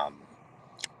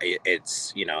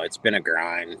 It's been a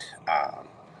grind,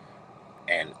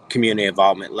 and community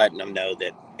involvement, letting them know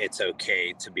that it's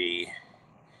okay to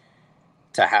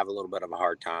have a little bit of a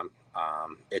hard time.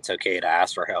 It's okay to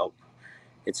ask for help.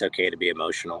 It's okay to be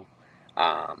emotional.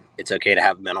 It's okay to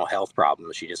have mental health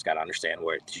problems. You just got to understand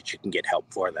where you can get help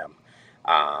for them.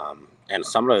 And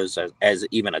some of those, as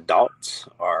even adults,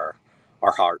 are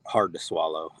hard to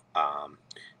swallow.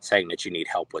 Saying that you need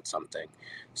help with something.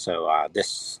 So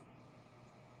this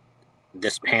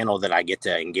panel that I get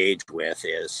to engage with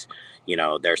is,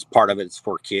 there's part of it's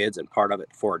for kids and part of it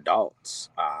for adults.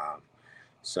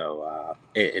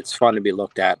 It's fun to be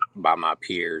looked at by my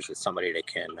peers as somebody that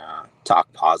can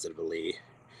talk positively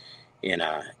in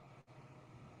a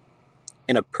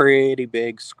pretty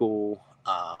big school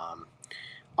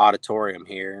auditorium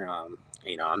here.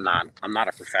 I'm not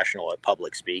a professional at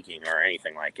public speaking or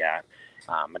anything like that.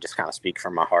 I just kind of speak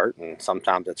from my heart, and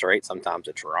sometimes it's right, sometimes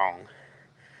it's wrong.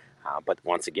 But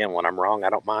once again, when I'm wrong, I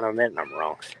don't mind admitting I'm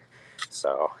wrong.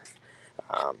 So,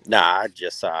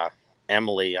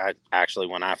 Emily,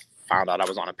 when I found out I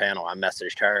was on a panel, I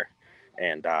messaged her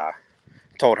and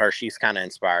told her she's kind of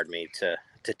inspired me to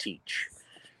teach.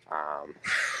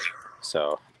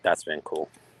 So that's been cool.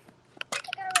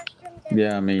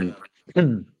 Yeah, I mean,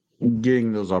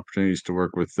 getting those opportunities to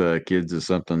work with kids is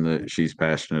something that she's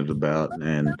passionate about,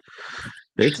 and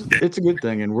it's a good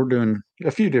thing. And we're doing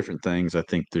a few different things, I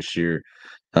think, this year.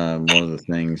 One of the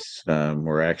things,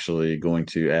 we're actually going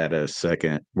to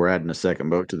we're adding a second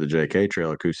boat to the JK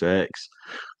Trail at Coosa X,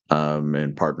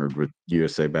 and partnered with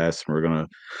USA Bass, and we're going to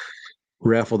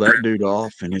raffle that dude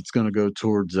off, and it's going to go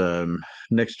towards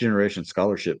Next Generation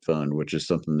Scholarship Fund, which is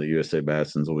something that USA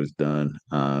Basson's always done.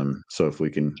 So if we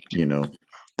can,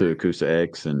 through Coosa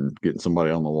X and getting somebody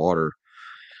on the water,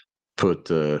 put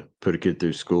a kid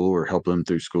through school or help them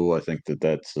through school, I think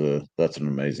that's an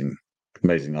amazing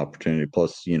opportunity.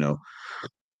 Plus, the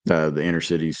inner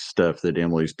city stuff that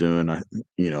Emily's doing,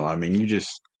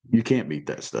 you can't beat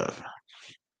that stuff.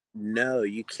 No,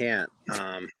 you can't.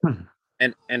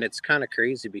 And it's kind of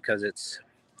crazy because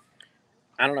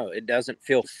I don't know, it doesn't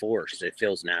feel forced. It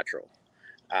feels natural.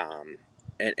 And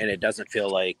it doesn't feel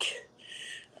like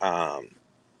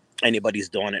anybody's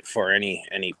doing it for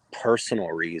any personal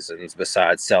reasons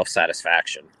besides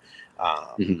self-satisfaction.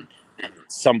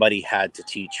 Somebody had to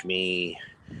teach me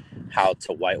how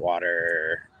to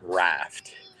whitewater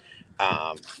raft.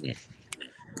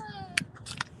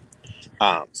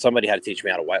 Somebody had to teach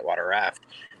me how to whitewater raft.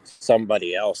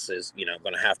 Somebody else is,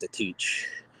 going to have to teach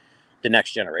the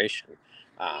next generation.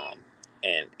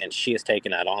 And she has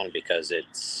taken that on because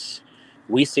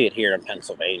we see it here in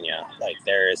Pennsylvania. Like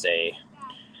there is a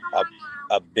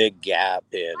big gap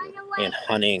in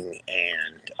hunting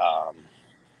and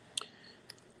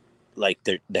like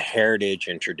the heritage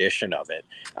and tradition of it,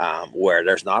 where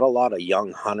there's not a lot of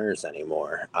young hunters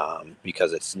anymore,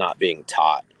 because it's not being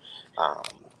taught.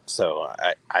 So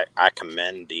I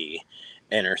commend the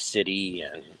inner city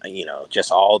and,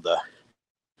 just all the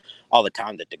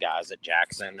time that the guys at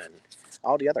Jackson and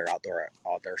all the other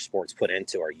outdoor sports put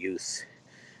into our youth.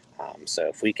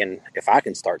 So if I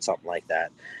can start something like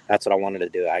that, that's what I wanted to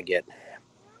do. I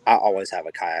always have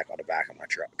a kayak on the back of my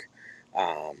truck,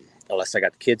 unless I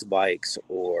got the kids' bikes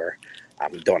or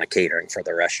I'm doing a catering for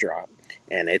the restaurant,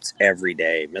 and it's every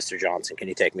day. Mr. Johnson, can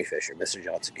you take me fishing? Mr.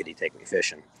 Johnson, can you take me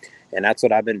fishing? And that's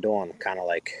what I've been doing, kind of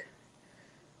like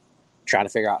trying to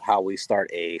figure out how we start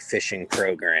a fishing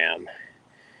program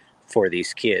for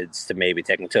these kids to maybe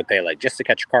take them to a pay, like just to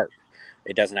catch a carp.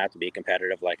 It doesn't have to be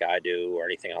competitive like I do or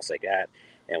anything else like that.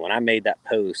 And when I made that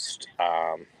post,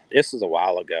 this was a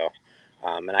while ago,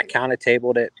 and I kind of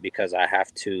tabled it because I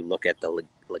have to look at the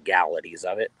legalities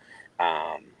of it.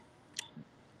 I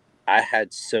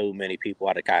had so many people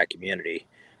out of kayak community,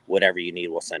 whatever you need,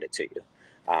 we'll send it to you,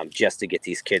 just to get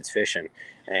these kids fishing.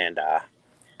 And I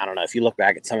don't know, if you look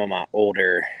back at some of my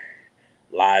older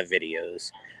live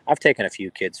videos, I've taken a few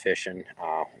kids fishing.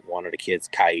 One of the kids,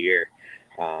 Kair,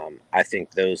 I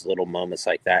think those little moments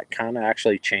like that kind of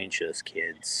actually change those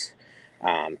kids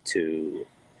to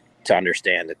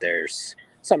understand that there's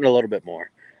something a little bit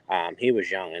more. He was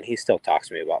young and he still talks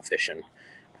to me about fishing.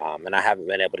 And I haven't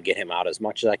been able to get him out as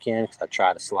much as I can because I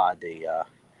try to slide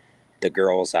the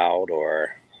girls out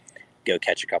or go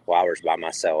catch a couple hours by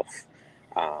myself.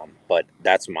 But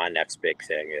that's my next big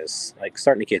thing is like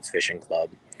starting a kids fishing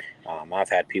club. I've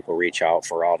had people reach out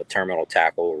for all the terminal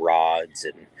tackle, rods,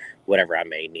 and whatever I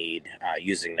may need,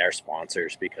 using their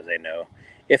sponsors because they know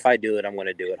if I do it, I'm going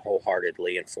to do it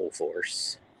wholeheartedly and full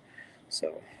force.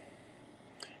 So,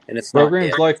 and it's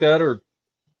programs like that are,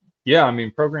 yeah, I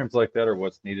mean, programs like that are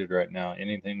what's needed right now.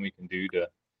 Anything we can do to,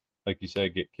 like you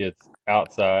said, get kids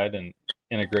outside and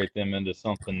integrate them into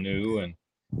something new and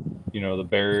the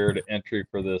barrier to entry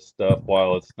for this stuff,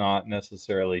 while it's not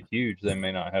necessarily huge, they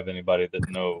may not have anybody that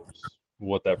knows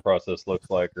what that process looks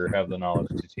like or have the knowledge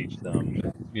to teach them,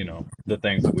 the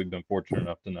things that we've been fortunate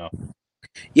enough to know.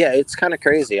 Yeah, it's kind of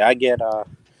crazy. I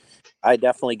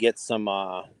definitely get some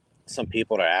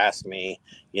people to ask me,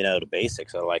 the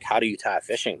basics of like, how do you tie a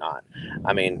fishing knot?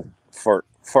 I mean, for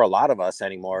a lot of us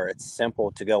anymore, it's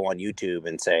simple to go on YouTube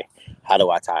and say, how do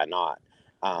I tie a knot?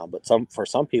 But for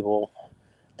some people,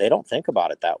 they don't think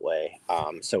about it that way.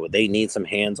 So they need some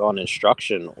hands-on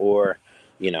instruction, or,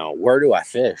 where do I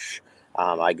fish?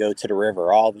 I go to the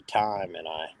river all the time, and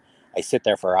I sit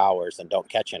there for hours and don't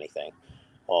catch anything.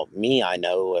 Well, I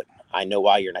know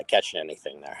why you're not catching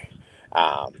anything there.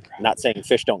 Not saying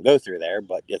fish don't go through there,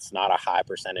 but it's not a high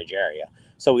percentage area.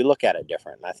 So we look at it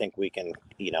different. And I think we can,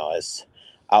 as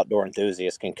outdoor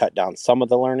enthusiasts, can cut down some of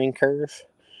the learning curve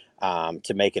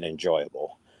to make it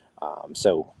enjoyable.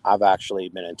 So I've actually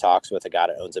been in talks with a guy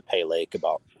that owns a pay lake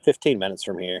about 15 minutes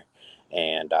from here.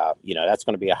 And, that's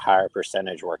going to be a higher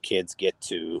percentage where kids get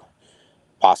to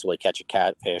possibly catch a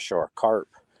catfish or a carp.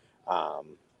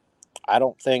 I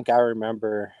don't think I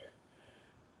remember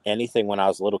anything when I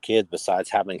was a little kid besides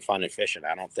having fun and fishing.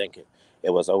 I don't think it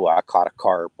was, I caught a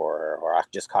carp or I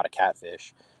just caught a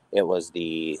catfish. It was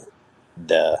the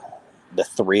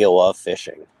thrill of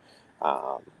fishing.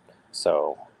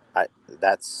 So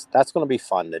that's going to be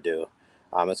fun to do.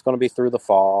 It's going to be through the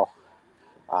fall.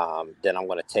 Then I'm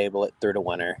going to table it through the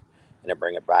winter and then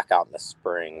bring it back out in the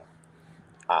spring.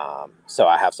 So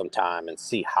I have some time and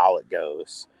see how it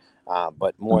goes.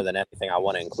 But more than anything, I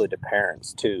want to include the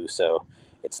parents too. So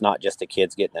it's not just the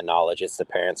kids getting the knowledge, it's the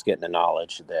parents getting the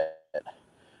knowledge that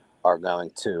are going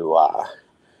to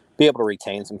be able to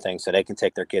retain some things so they can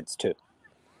take their kids too.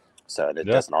 So it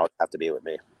doesn't always have to be with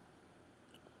me.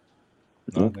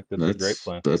 No, I think that's a great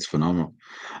plan. That's phenomenal.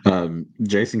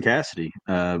 Jason Cassidy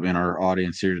in our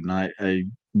audience here tonight. You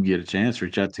get a chance,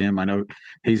 reach out to him. I know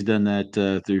he's done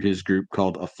that through his group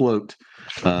called Afloat.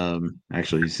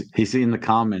 Actually, he's in the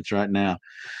comments right now.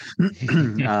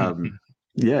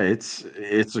 Yeah,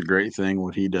 it's a great thing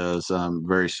what he does.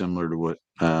 Very similar to what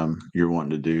you're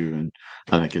wanting to do, and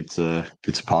I think it's a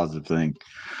positive thing.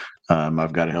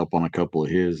 I've got to help on a couple of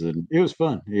his, and it was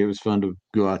fun. It was fun to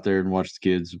go out there and watch the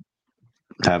kids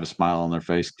have a smile on their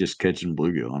face just catching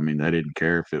bluegill. I mean, they didn't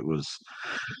care if it was,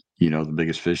 the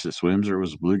biggest fish that swims or it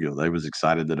was bluegill. They was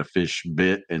excited that a fish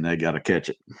bit and they got to catch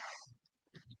it.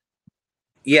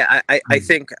 Yeah, I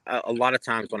think a lot of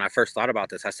times when I first thought about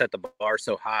this, I set the bar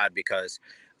so high because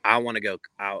I want to go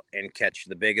out and catch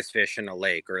the biggest fish in the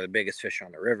lake or the biggest fish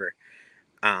on the river.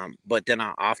 But then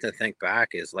I often think back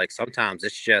is like sometimes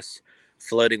it's just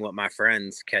floating with my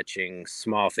friends, catching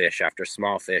small fish after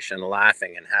small fish and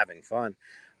laughing and having fun.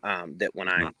 That when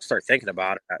I start thinking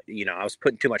about it, I was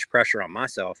putting too much pressure on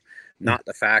myself, not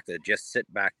the fact that just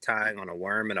sit back tying on a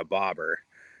worm and a bobber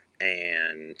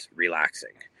and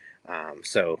relaxing.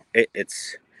 So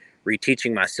it's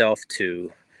reteaching myself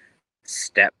to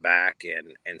step back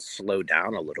and slow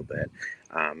down a little bit.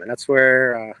 And that's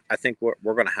where I think we're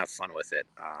going to have fun with it.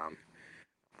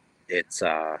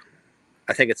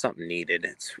 I think it's something needed.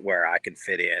 It's where I can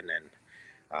fit in and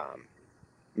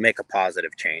make a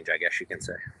positive change, I guess you can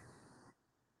say.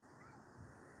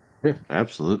 Yeah,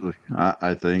 absolutely.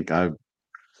 I think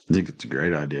it's a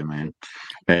great idea, man.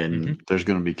 And there's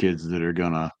going to be kids that are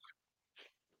going to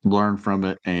learn from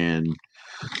it, and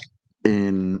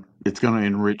it's going to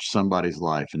enrich somebody's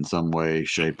life in some way,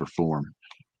 shape, or form.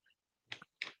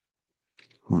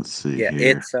 Let's see. Yeah,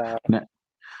 here. it's Now,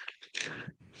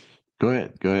 go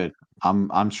ahead.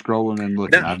 I'm scrolling and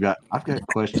looking. No. I've got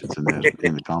questions in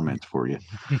the comments for you.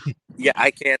 Yeah, I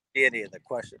can't see any of the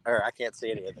questions,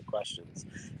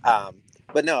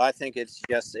 but no, I think it's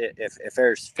just if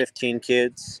there's 15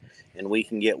 kids and we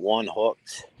can get one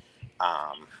hooked,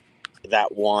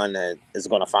 that one is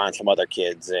going to find some other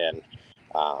kids, and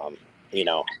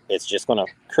it's just going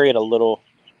to create a little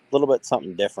bit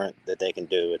something different that they can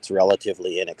do. It's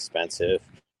relatively inexpensive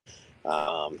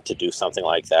to do something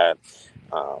like that.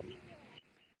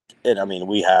 And I mean,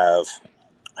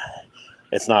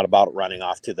 it's not about running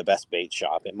off to the best bait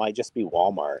shop. It might just be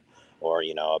Walmart or,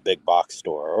 a big box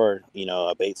store, or,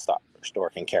 a bait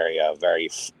store can carry a very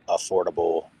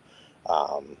affordable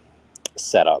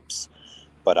setups.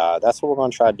 But that's what we're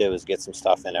going to try to do is get some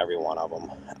stuff in every one of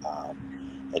them.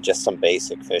 And just some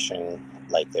basic fishing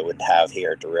like they would have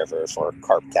here at the river for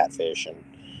carp, catfish, and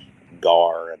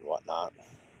gar and whatnot.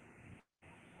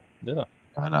 Yeah,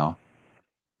 I know.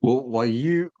 Well,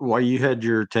 while you had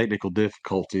your technical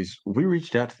difficulties, we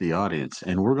reached out to the audience,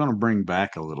 and we're going to bring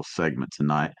back a little segment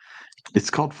tonight. It's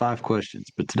called 5 questions,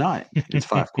 but tonight it's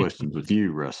 5 questions with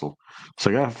you, Russell. So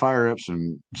I got to fire up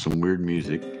some weird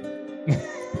music.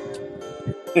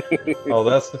 Oh,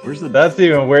 that's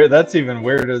even weird. That's even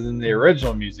weirder than the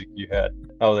original music you had.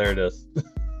 Oh, there it is.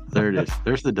 There it is.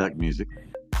 There's the duck music.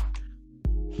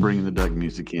 Bringing the duck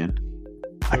music in.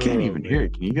 I can't even hear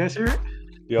it. Can you guys hear it?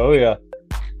 Oh yeah.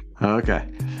 Okay.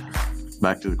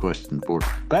 Back to the question board.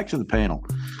 Back to the panel.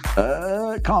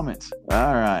 Comments.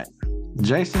 All right.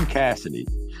 Jason Cassidy.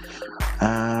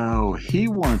 Oh, he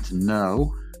wanted to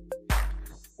know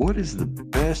what is the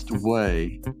best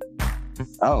way.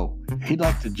 Oh, he'd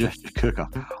like to just cook on.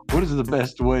 What is the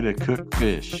best way to cook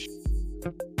fish?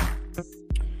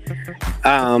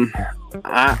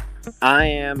 I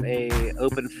am a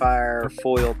open fire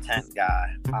foil tent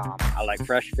guy. I like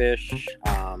fresh fish.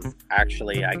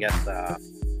 Actually, I guess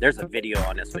there's a video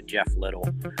on this with Jeff Little.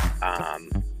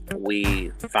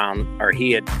 We found, or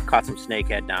he had caught some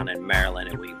snakehead down in Maryland,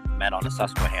 and we met on the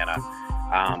Susquehanna.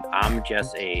 I'm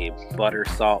just a butter,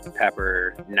 salt,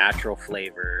 pepper, natural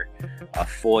flavor, a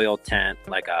foil tent,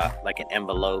 like an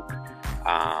envelope,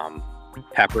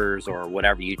 peppers or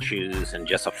whatever you choose, and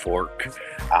just a fork.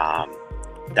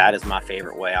 That is my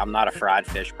favorite way. I'm not a fried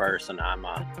fish person. I'm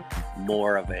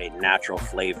more of a natural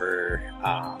flavor,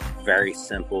 very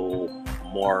simple,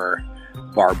 more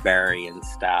barbarian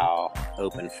style,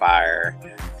 open fire.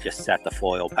 Just set the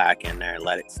foil pack in there and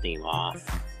let it steam off.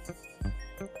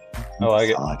 I like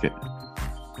it. I like it.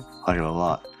 I like it a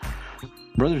lot.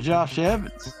 Brother Josh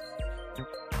Evans,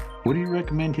 what do you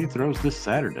recommend he throws this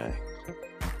Saturday?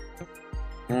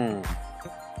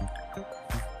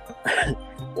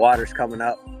 Water's coming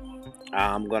up.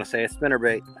 I'm going to say a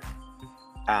spinnerbait.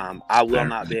 I will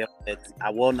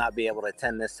not be able to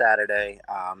attend this Saturday.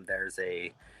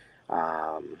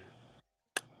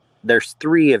 There's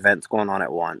 3 events going on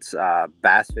at once.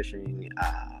 Bass fishing,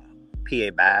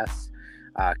 PA Bass,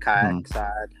 kayak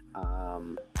side,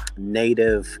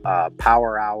 native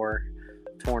power hour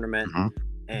tournament,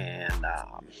 and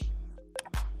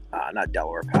not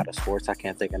Delaware Paddle Sports. I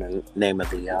can't think of the name of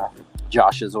the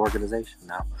Josh's organization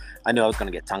now. I knew I was going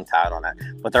to get tongue-tied on that,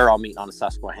 but they're all meeting on the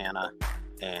Susquehanna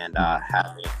and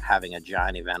having a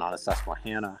giant event on the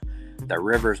Susquehanna. The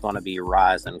river's going to be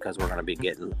rising because we're going to be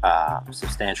getting a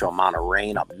substantial amount of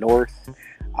rain up north.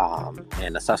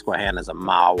 And the Susquehanna is a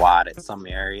mile wide at some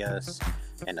areas,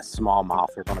 and the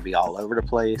smallmouth are going to be all over the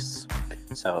place.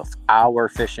 So if I were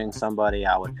fishing somebody,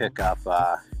 I would pick up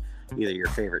either your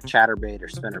favorite chatterbait or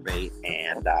spinnerbait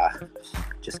and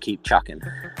just keep chucking.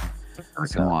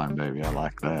 Chucking wine, baby. I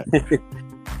like that.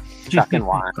 Chucking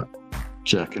wine.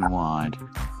 Chucking wine.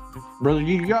 Brother,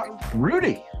 you got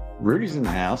Rudy. Rudy's in the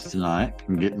house tonight.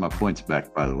 I'm getting my points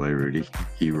back, by the way, Rudy.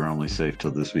 You were only safe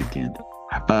till this weekend.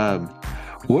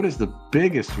 What is the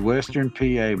biggest Western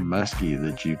PA muskie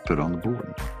that you put on the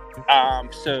board?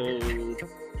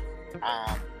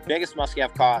 Biggest muskie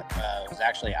I've caught was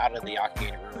actually out of the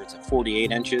Occoquan River. It's at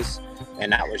 48 inches,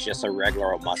 and that was just a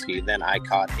regular old muskie. Then I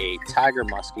caught a tiger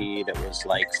muskie that was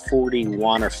like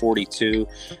 41 or 42.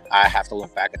 I have to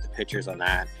look back at the pictures on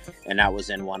that, and that was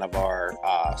in one of our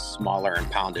smaller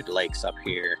impounded lakes up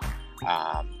here.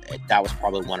 That was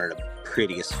probably one of the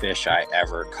prettiest fish I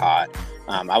ever caught.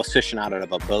 I was fishing out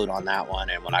of a boat on that one,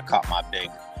 and when I caught my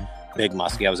big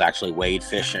muskie, I was actually wade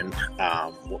fishing.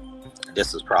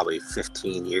 This is probably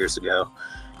 15 years ago.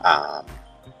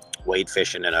 Wade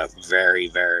fishing in a very,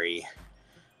 very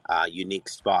unique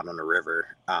spot on the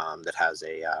river that has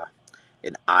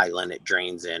an island. It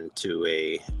drains into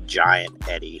a giant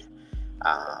eddy,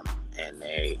 and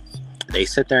they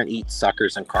sit there and eat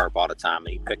suckers and carp all the time.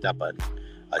 And he picked up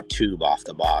a tube off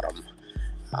the bottom,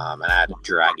 and I had to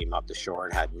drag him up the shore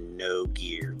and had no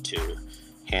gear to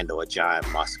handle a giant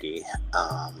muskie.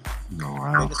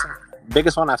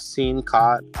 Biggest one I've seen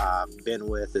caught, been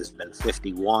with, has been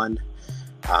 51.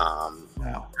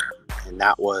 Wow. And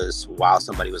that was while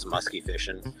somebody was muskie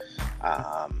fishing.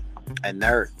 And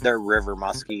they're river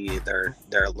muskie.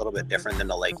 They're a little bit different than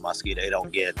the lake muskie. They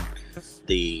don't get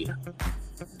the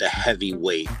heavy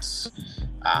weights.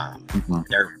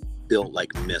 They're built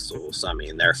like missiles. I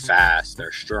mean, they're fast,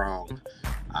 they're strong,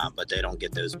 but they don't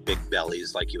get those big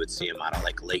bellies like you would see them out of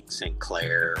like Lake St.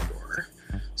 Clair or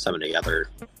some of the other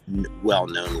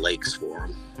well-known lakes for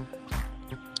them.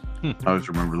 I always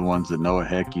remember the ones that Noah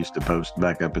Heck used to post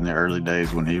back up in the early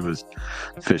days when he was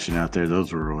fishing out there.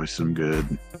 Those were always some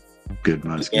good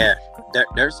muskie. Yeah,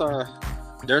 there's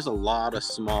a lot of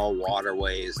small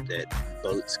waterways that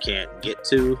boats can't get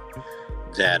to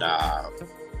that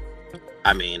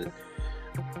I mean,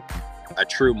 a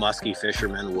true muskie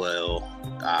fisherman will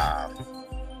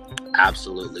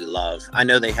absolutely love. I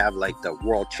know they have like the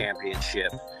World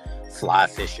Championship fly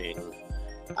fishing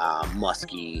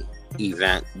muskie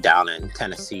event down in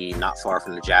Tennessee, not far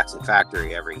from the Jackson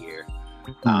factory every year.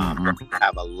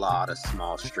 Have a lot of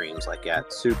small streams like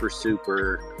that, super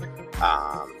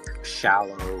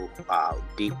shallow,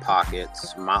 deep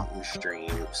pockets, mountain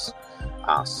streams,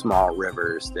 small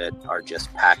rivers that are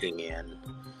just packing in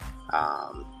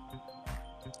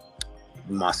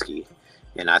muskie.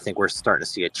 And I think we're starting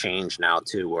to see a change now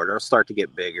too, where it'll start to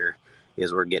get bigger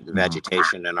as we're getting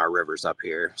vegetation in our rivers up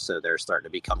here. So they're starting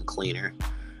to become cleaner,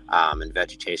 and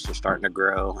vegetation is starting to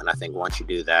grow. And I think once you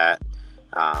do that,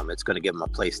 it's going to give them a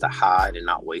place to hide and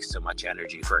not waste so much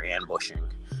energy for ambushing.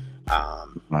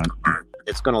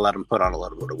 It's going to let them put on a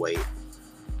little bit of weight.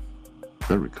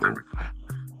 Very cool.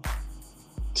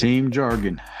 Team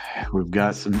jargon. We've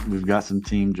got some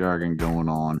team jargon going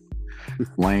on.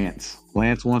 Lance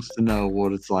wants to know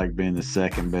what it's like being the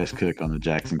second best cook on the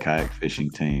Jackson kayak fishing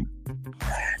team.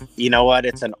 You know what?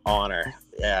 It's an honor.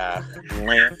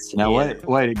 Lance. Now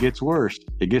wait, it gets worse.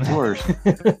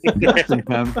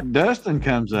 Dustin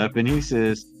comes up and he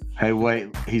says, "Hey,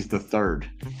 wait, he's the third."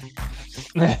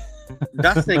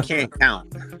 Dustin can't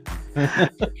count.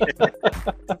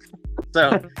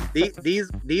 So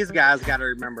these guys got to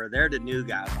remember they're the new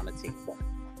guys on the team.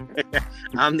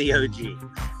 I'm the OG.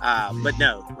 But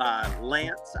no,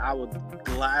 Lance, I would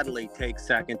gladly take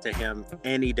second to him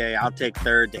any day. I'll take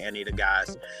third to any of the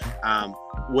guys.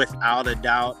 Without a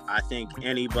doubt, I think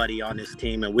anybody on this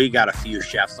team, and we got a few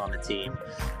chefs on the team.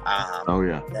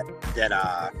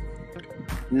 That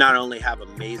not only have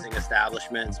amazing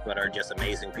establishments, but are just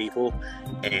amazing people.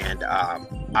 And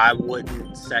I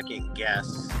wouldn't second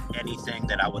guess anything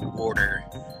that I would order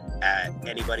at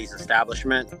anybody's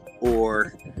establishment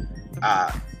or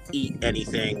eat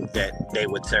anything that they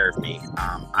would serve me.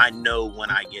 I know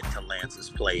when I get to Lance's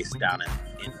place down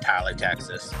in Tyler,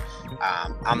 Texas,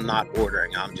 I'm not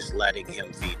ordering, I'm just letting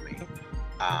him feed me.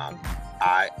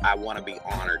 I want to be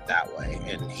honored that way,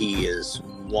 and he is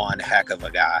one heck of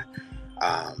a guy.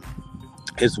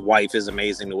 His wife is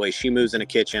amazing. The way she moves in the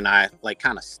kitchen, I like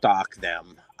kind of stalk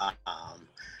them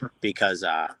because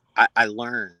I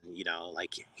learned,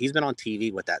 like he's been on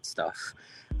TV with that stuff,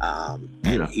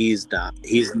 and he's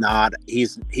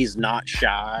not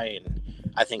shy, and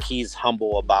I think he's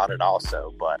humble about it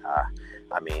also. But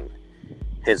I mean,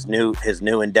 his new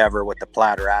endeavor with the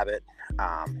Plaid Rabbit,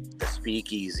 the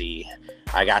speakeasy,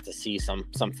 I got to see some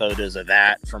photos of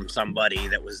that from somebody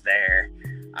that was there.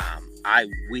 I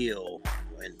will,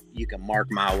 and you can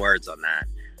mark my words on that,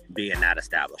 be in that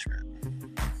establishment.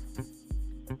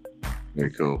 Very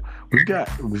cool. We've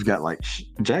got like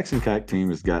Jackson Kayak team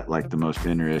has got like the most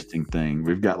interesting thing.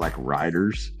 We've got like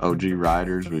riders, OG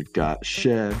riders. We've got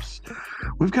chefs.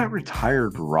 We've got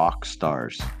retired rock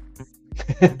stars.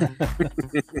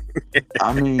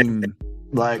 I mean,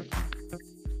 like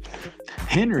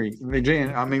Henry,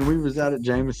 I mean, we was out at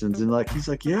Jameson's and like he's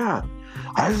like, yeah,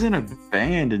 I was in a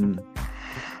band and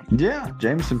yeah,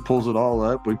 Jameson pulls it all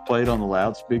up. We played on the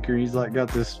loudspeaker. He's like got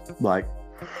this like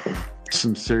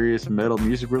some serious metal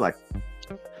music. We're like,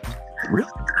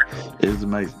 really? It was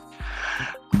amazing.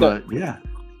 But yeah,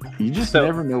 you just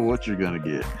never know what you're gonna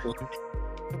get.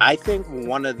 I think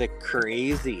one of the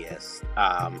craziest,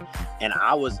 and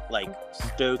I was like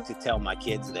stoked to tell my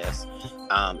kids this,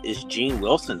 is Jean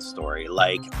Wilson's story,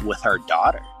 like with her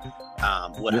daughter.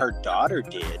 What her daughter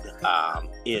did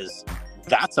is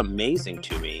that's amazing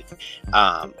to me.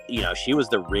 She was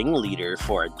the ringleader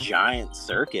for a giant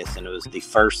circus, and it was the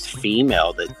first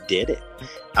female that did it.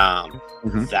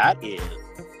 That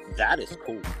is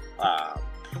cool.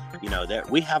 That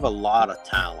we have a lot of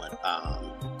talent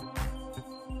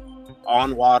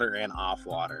on water and off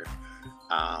water,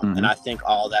 and I think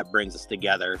all that brings us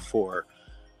together for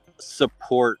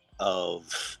support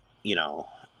of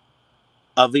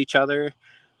each other.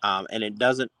 And it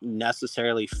doesn't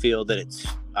necessarily feel that it's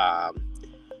I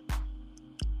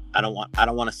don't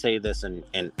want to say this and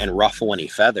ruffle any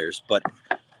feathers, but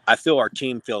I feel our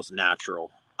team feels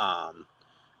natural.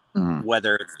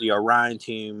 Whether it's the Orion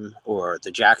team or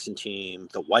the Jackson team,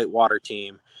 the Whitewater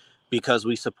team, because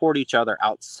we support each other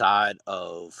outside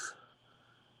of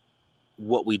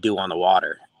what we do on the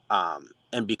water.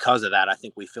 And because of that, I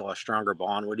think we feel a stronger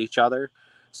bond with each other.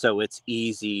 So it's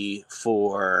easy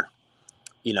for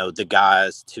the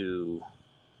guys to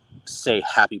say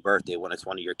happy birthday when it's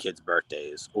one of your kids'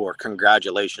 birthdays, or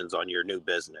congratulations on your new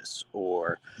business,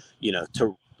 or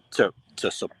to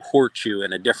support you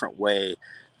in a different way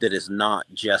that is not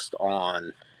just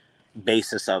on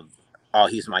basis of, oh,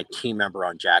 he's my team member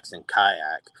on Jackson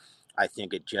Kayak. I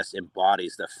think it just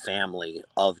embodies the family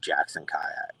of Jackson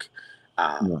Kayak.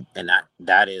 And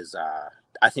that is,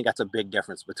 I think that's a big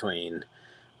difference between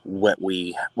what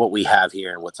we have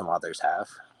here and what some others have.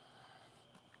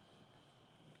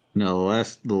 Now,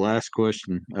 the last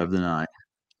question of the night.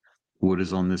 What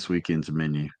is on this weekend's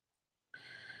menu?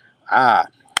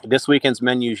 This weekend's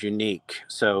menu is unique.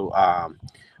 So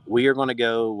we are going to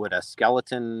go with a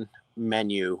skeleton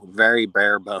menu, very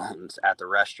bare bones at the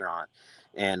restaurant.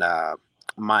 And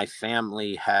my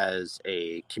family has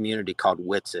a community called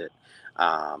Witsit.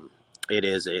 It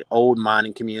is an old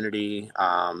mining community.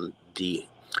 The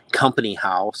company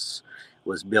house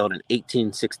was built in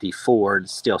 1864.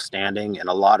 It's still standing, and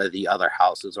a lot of the other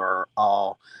houses are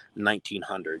all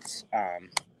 1900s.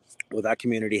 Well, that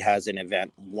community has an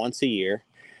event once a year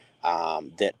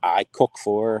that I cook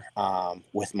for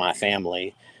with my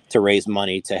family to raise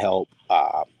money to help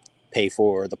pay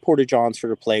for the porta-johns for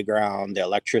the playground, the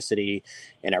electricity,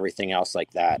 and everything else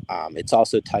like that. It's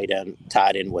also tied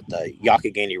in with the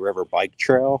Youghiogheny River Bike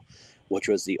Trail, which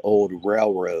was the old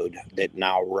railroad that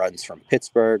now runs from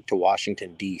Pittsburgh to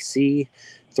Washington, D.C.,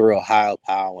 through Ohio,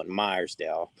 Powell, and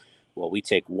Myersdale. Well, we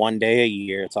take one day a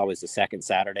year. It's always the second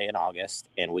Saturday in August,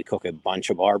 and we cook a bunch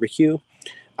of barbecue.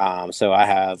 So I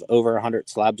have over 100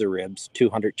 slabs of ribs,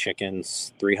 200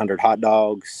 chickens, 300 hot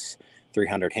dogs,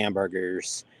 300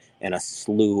 hamburgers, and a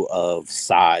slew of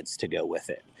sides to go with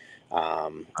it.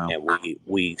 And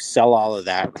we sell all of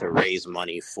that to raise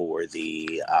money for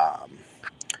the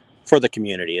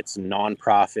community. It's a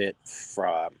nonprofit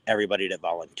for everybody that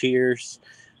volunteers.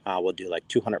 We'll do like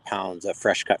 200 pounds of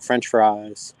fresh cut French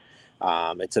fries.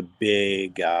 It's a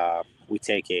big, we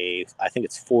take I think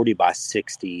it's 40 by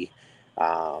 60.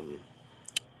 I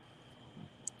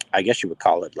guess you would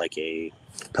call it like a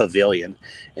pavilion,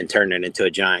 and turn it into a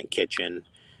giant kitchen.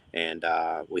 And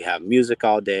we have music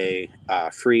all day,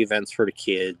 free events for the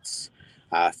kids,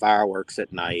 fireworks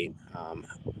at night.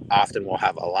 Often we'll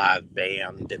have a live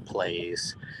band that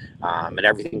plays, and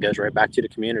everything goes right back to the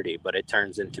community. But it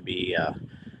turns into be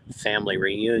family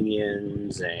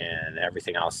reunions and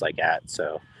everything else like that.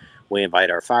 So we invite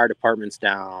our fire departments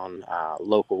down,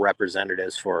 local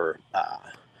representatives for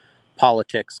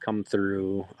politics come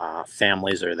through,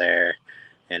 families are there,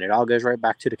 and it all goes right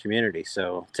back to the community.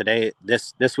 So today,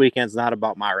 this weekend's not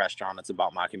about my restaurant, it's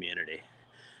about my community.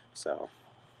 So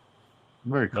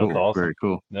very cool. That's awesome. Very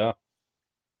cool. Yeah.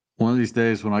 One of these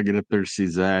days when I get up there to see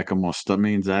Zach, I'm gonna stop.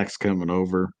 Me and Zach's coming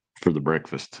over for the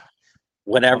breakfast.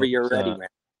 Whenever you're ready, man.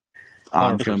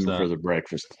 I'm coming for the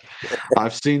breakfast.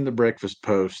 I've seen the breakfast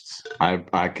posts.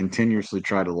 I continuously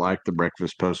try to like the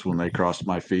breakfast posts when they cross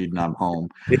my feed and I'm home.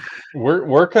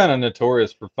 We're kind of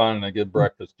notorious for finding a good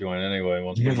breakfast joint anyway.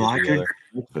 Once we get together,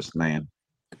 breakfast, man.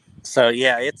 So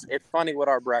yeah, it's funny with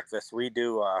our breakfast. We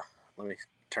do. Let me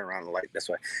turn around the light this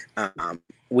way.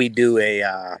 We do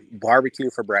a barbecue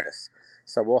for breakfast.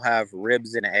 So we'll have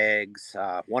ribs and eggs.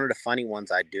 One of the funny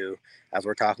ones I do, as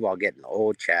we're talking about getting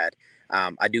old, Chad,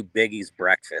 I do Biggie's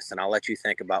breakfast, and I'll let you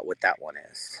think about what that one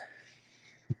is.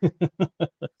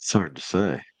 It's hard to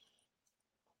say.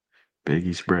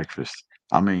 Biggie's breakfast.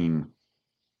 I mean,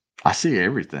 I see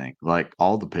everything, like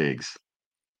all the pigs.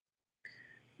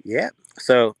 Yeah.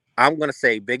 So I'm going to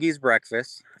say Biggie's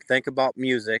breakfast. Think about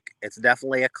music. It's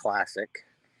definitely a classic.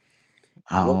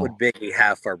 What would Biggie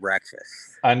have for breakfast?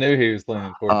 I knew he was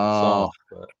leaning towards the song.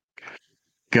 But...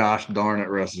 Gosh darn it,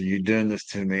 Russell! You're doing this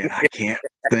to me, and I can't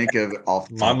think of it off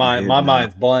the top my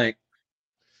mind's blank.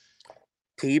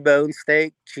 T-bone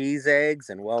steak, cheese eggs,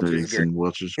 and Welch's great.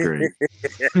 Welch's great.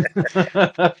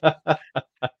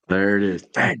 There it is.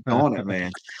 Dang on it,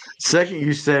 man. Second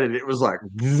you said it, it was like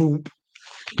whoop,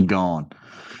 gone.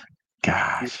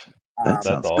 Gosh, that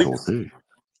sounds awesome. Cool too.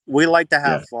 We like to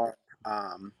have fun.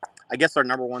 I guess our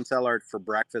number one seller for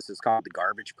breakfast is called the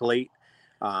garbage plate.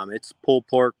 It's pulled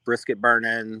pork, brisket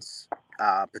burn-ins,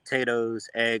 potatoes,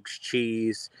 eggs,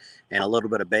 cheese, and a little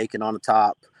bit of bacon on the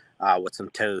top with some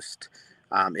toast.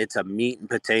 It's a meat and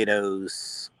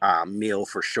potatoes meal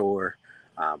for sure,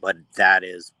 but that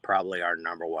is probably our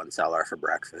number one seller for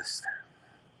breakfast.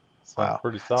 Wow,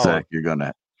 pretty solid. Zach,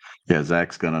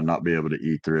 Zach's gonna not be able to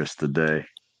eat the rest of the day.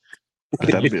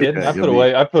 Are you kidding?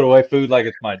 Okay. I put away food like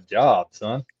it's my job,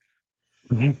 son.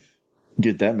 Mm-hmm.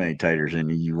 Get that many taters in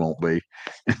you won't be.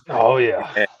 Oh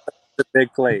yeah, it's a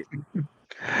big plate.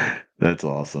 That's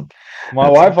awesome. My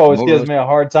wife always gives me a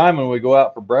hard time when we go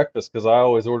out for breakfast because I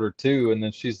always order two, and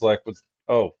then she's like,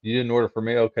 "Oh, you didn't order for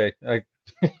me? Okay."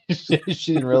 She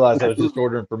didn't realize I was just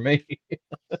ordering for me.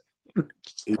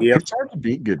 It's hard to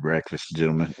beat good breakfast,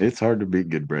 gentlemen. It's hard to beat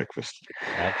good breakfast.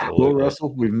 Absolutely. Well,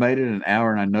 Russell, we've made it an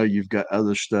hour, and I know you've got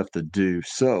other stuff to do.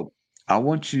 So I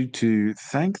want you to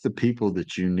thank the people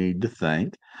that you need to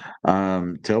thank.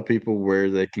 Tell people where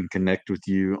they can connect with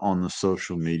you on the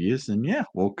social medias, and yeah,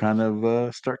 we'll kind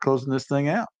of start closing this thing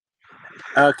out.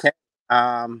 Okay.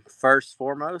 First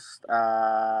foremost,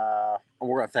 we're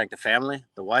gonna thank the family,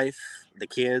 the wife, the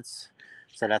kids.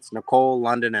 So that's Nicole,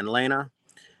 London, and Lena.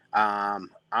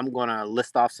 I'm going to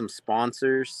list off some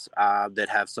sponsors that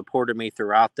have supported me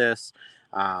throughout this.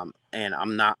 And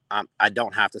I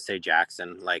don't have to say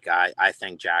Jackson. Like, I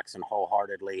thank Jackson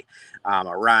wholeheartedly.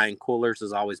 Orion Coolers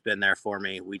has always been there for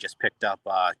me. We just picked up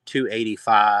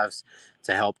 285s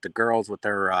to help the girls with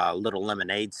their little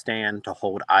lemonade stand to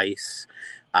hold ice.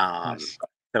 Nice.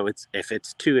 So if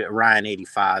it's two Orion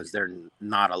 85s, they're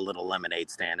not a little lemonade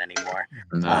stand anymore.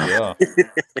 No.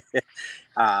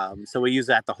 So we use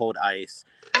that to hold ice.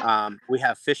 We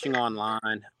have Fishing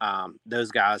Online.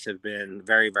 Those guys have been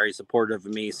very, very supportive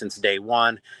of me since day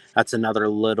one. That's another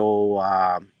little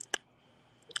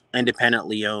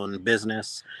independently owned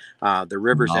business. The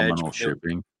River's Phenomenal Edge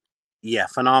shipping. Yeah,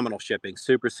 phenomenal shipping.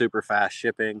 Super, super fast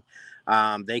shipping.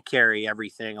 They carry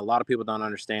everything. A lot of people don't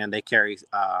understand. They carry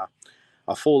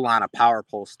a full line of power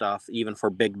pole stuff, even for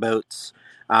big boats.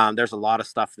 There's a lot of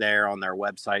stuff there on their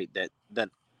website that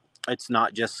it's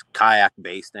not just kayak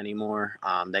based anymore.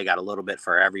 They got a little bit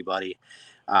for everybody.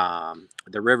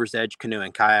 The River's Edge Canoe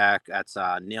and Kayak, that's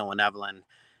Neil and Evelyn.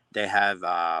 They have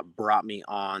brought me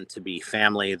on to be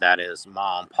family. That is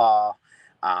Ma and Pa.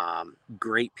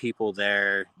 Great people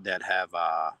there that have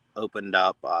opened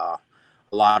up a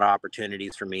lot of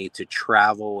opportunities for me to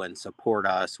travel and support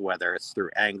us, whether it's through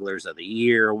Anglers of the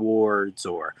Year awards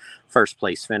or first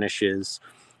place finishes.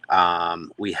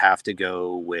 We have to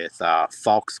go with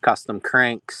Falk's Custom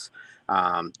Cranks.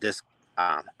 I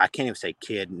can't even say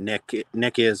kid.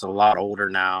 Nick is a lot older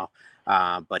now,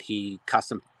 but he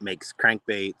custom makes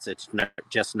crankbaits. It's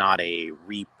just not a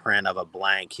reprint of a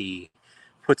blank. He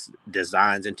puts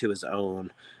designs into his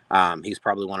own. He's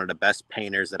probably one of the best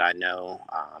painters that I know.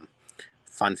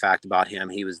 Fun fact about him,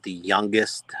 he was the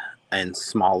youngest and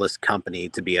smallest company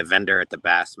to be a vendor at the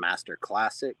Bassmaster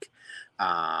Classic.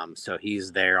 So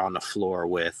he's there on the floor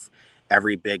with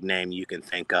every big name you can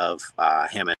think of,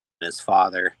 him and his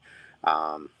father.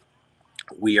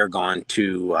 We are going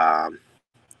to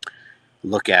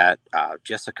look at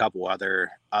just a couple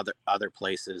other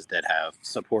places that have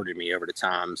supported me over the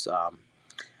times.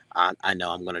 I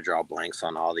know I'm going to draw blanks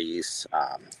on all these.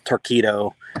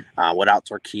 Torquedo. Without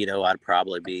Torquedo, I'd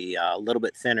probably be a little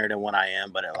bit thinner than what I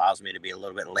am, but it allows me to be a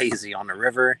little bit lazy on the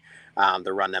river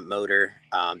to run that motor.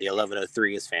 The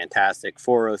 1103 is fantastic.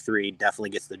 403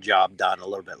 definitely gets the job done. A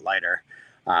little bit lighter,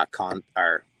 a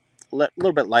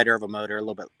little bit lighter of a motor. A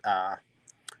little bit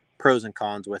pros and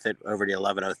cons with it over the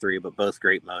 1103, but both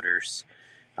great motors.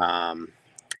 I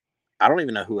don't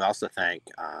even know who else to thank.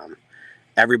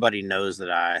 Everybody knows that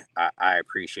I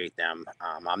appreciate them.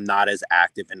 I'm not as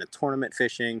active in the tournament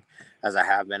fishing as I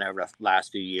have been over the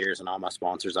last few years, and all my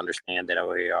sponsors understand that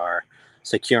we are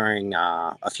securing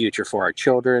a future for our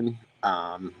children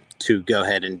to go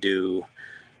ahead and do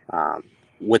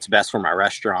what's best for my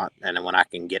restaurant. And then when I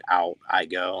can get out, I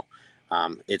go.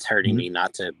 It's hurting me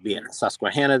not to be in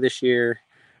Susquehanna this year,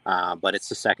 but it's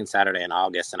the second Saturday in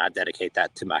August, and I dedicate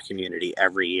that to my community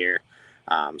every year.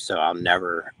 So I'll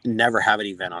never have an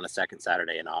event on a second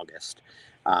Saturday in August.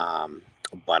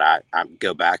 But I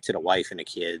go back to the wife and the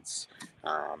kids,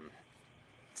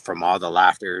 from all the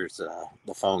laughters,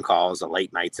 the phone calls, the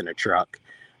late nights in the truck.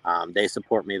 They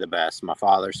support me the best. My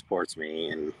father supports me,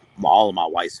 and all of my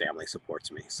wife's family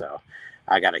supports me. So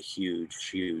I got a huge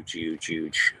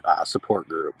support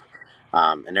group.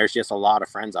 And there's just a lot of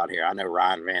friends out here. I know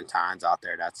Ryan Van Tyne's out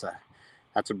there. That's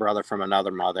a brother from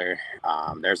another mother.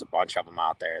 There's a bunch of them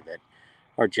out there that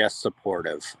are just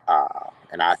supportive.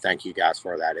 And I thank you guys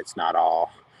for that. It's not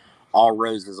all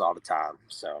roses all the time.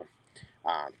 So,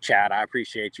 Chad, I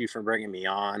appreciate you for bringing me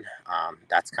on.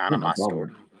 That's kind of my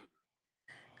story.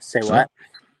 Say what?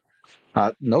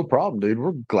 No problem, dude.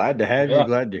 We're glad to have you.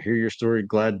 Glad to hear your story.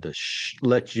 Glad to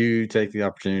let you take the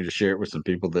opportunity to share it with some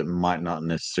people that might not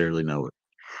necessarily know it.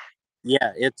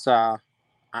 Yeah, it's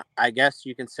I guess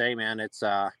you can say, man, it's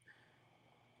I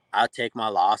take my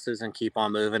losses and keep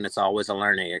on moving. It's always a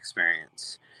learning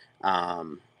experience. I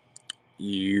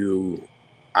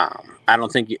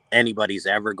don't think anybody's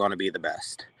ever going to be the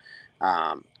best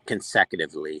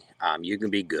consecutively. You can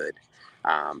be good,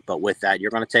 but with that,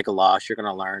 you're going to take a loss. You're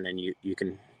going to learn, and you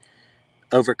can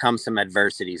overcome some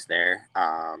adversities there.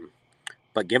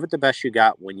 But give it the best you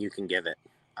got when you can give it,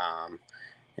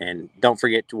 and don't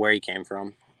forget where you came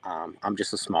from. I'm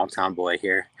just a small town boy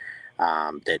here.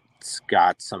 that's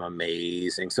got some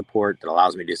amazing support that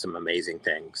allows me to do some amazing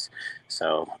things.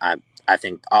 So I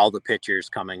think all the pictures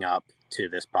coming up to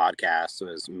this podcast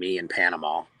was me in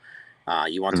Panama.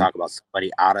 You want to talk about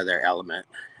somebody out of their element.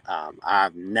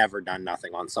 I've never done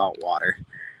nothing on salt water.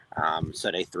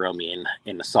 So they throw me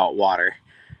in the salt water.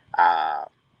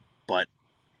 But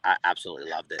I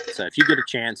absolutely loved it. So if you get a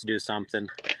chance to do something,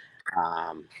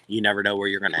 you never know where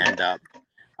you're going to end up.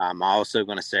 I'm also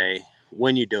going to say,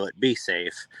 when you do it, be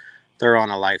safe. Throw on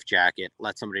a life jacket.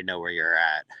 Let somebody know where you're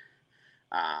at.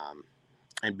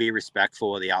 And be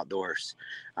respectful of the outdoors.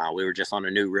 We were just on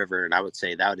a new river, and I would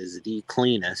say that is the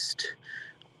cleanest,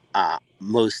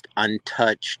 most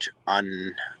untouched,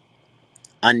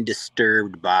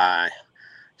 undisturbed by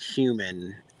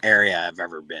human area I've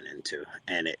ever been into,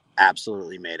 and it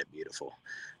absolutely made it beautiful.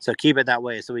 So keep it that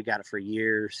way. So we got it for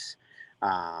years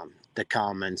to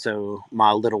come, and so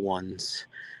my little ones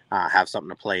have something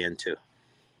to play into.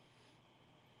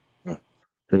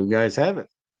 There you guys have it.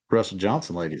 Russell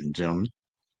Johnson, ladies and gentlemen.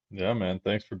 Yeah, man.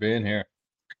 Thanks for being here.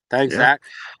 Thanks, Zach.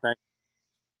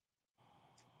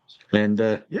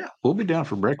 And we'll be down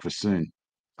for breakfast soon.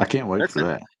 I can't wait for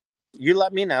that. You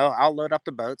let me know. I'll load up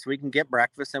the boat so we can get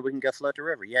breakfast and we can go float the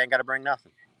river. You ain't got to bring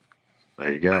nothing.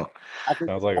 There you go.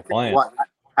 Sounds like a plan.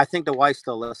 I think the wife's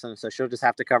still listening, so she'll just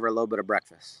have to cover a little bit of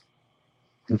breakfast.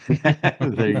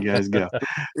 There you guys go.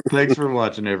 Thanks for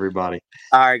watching, everybody.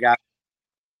 All right, guys.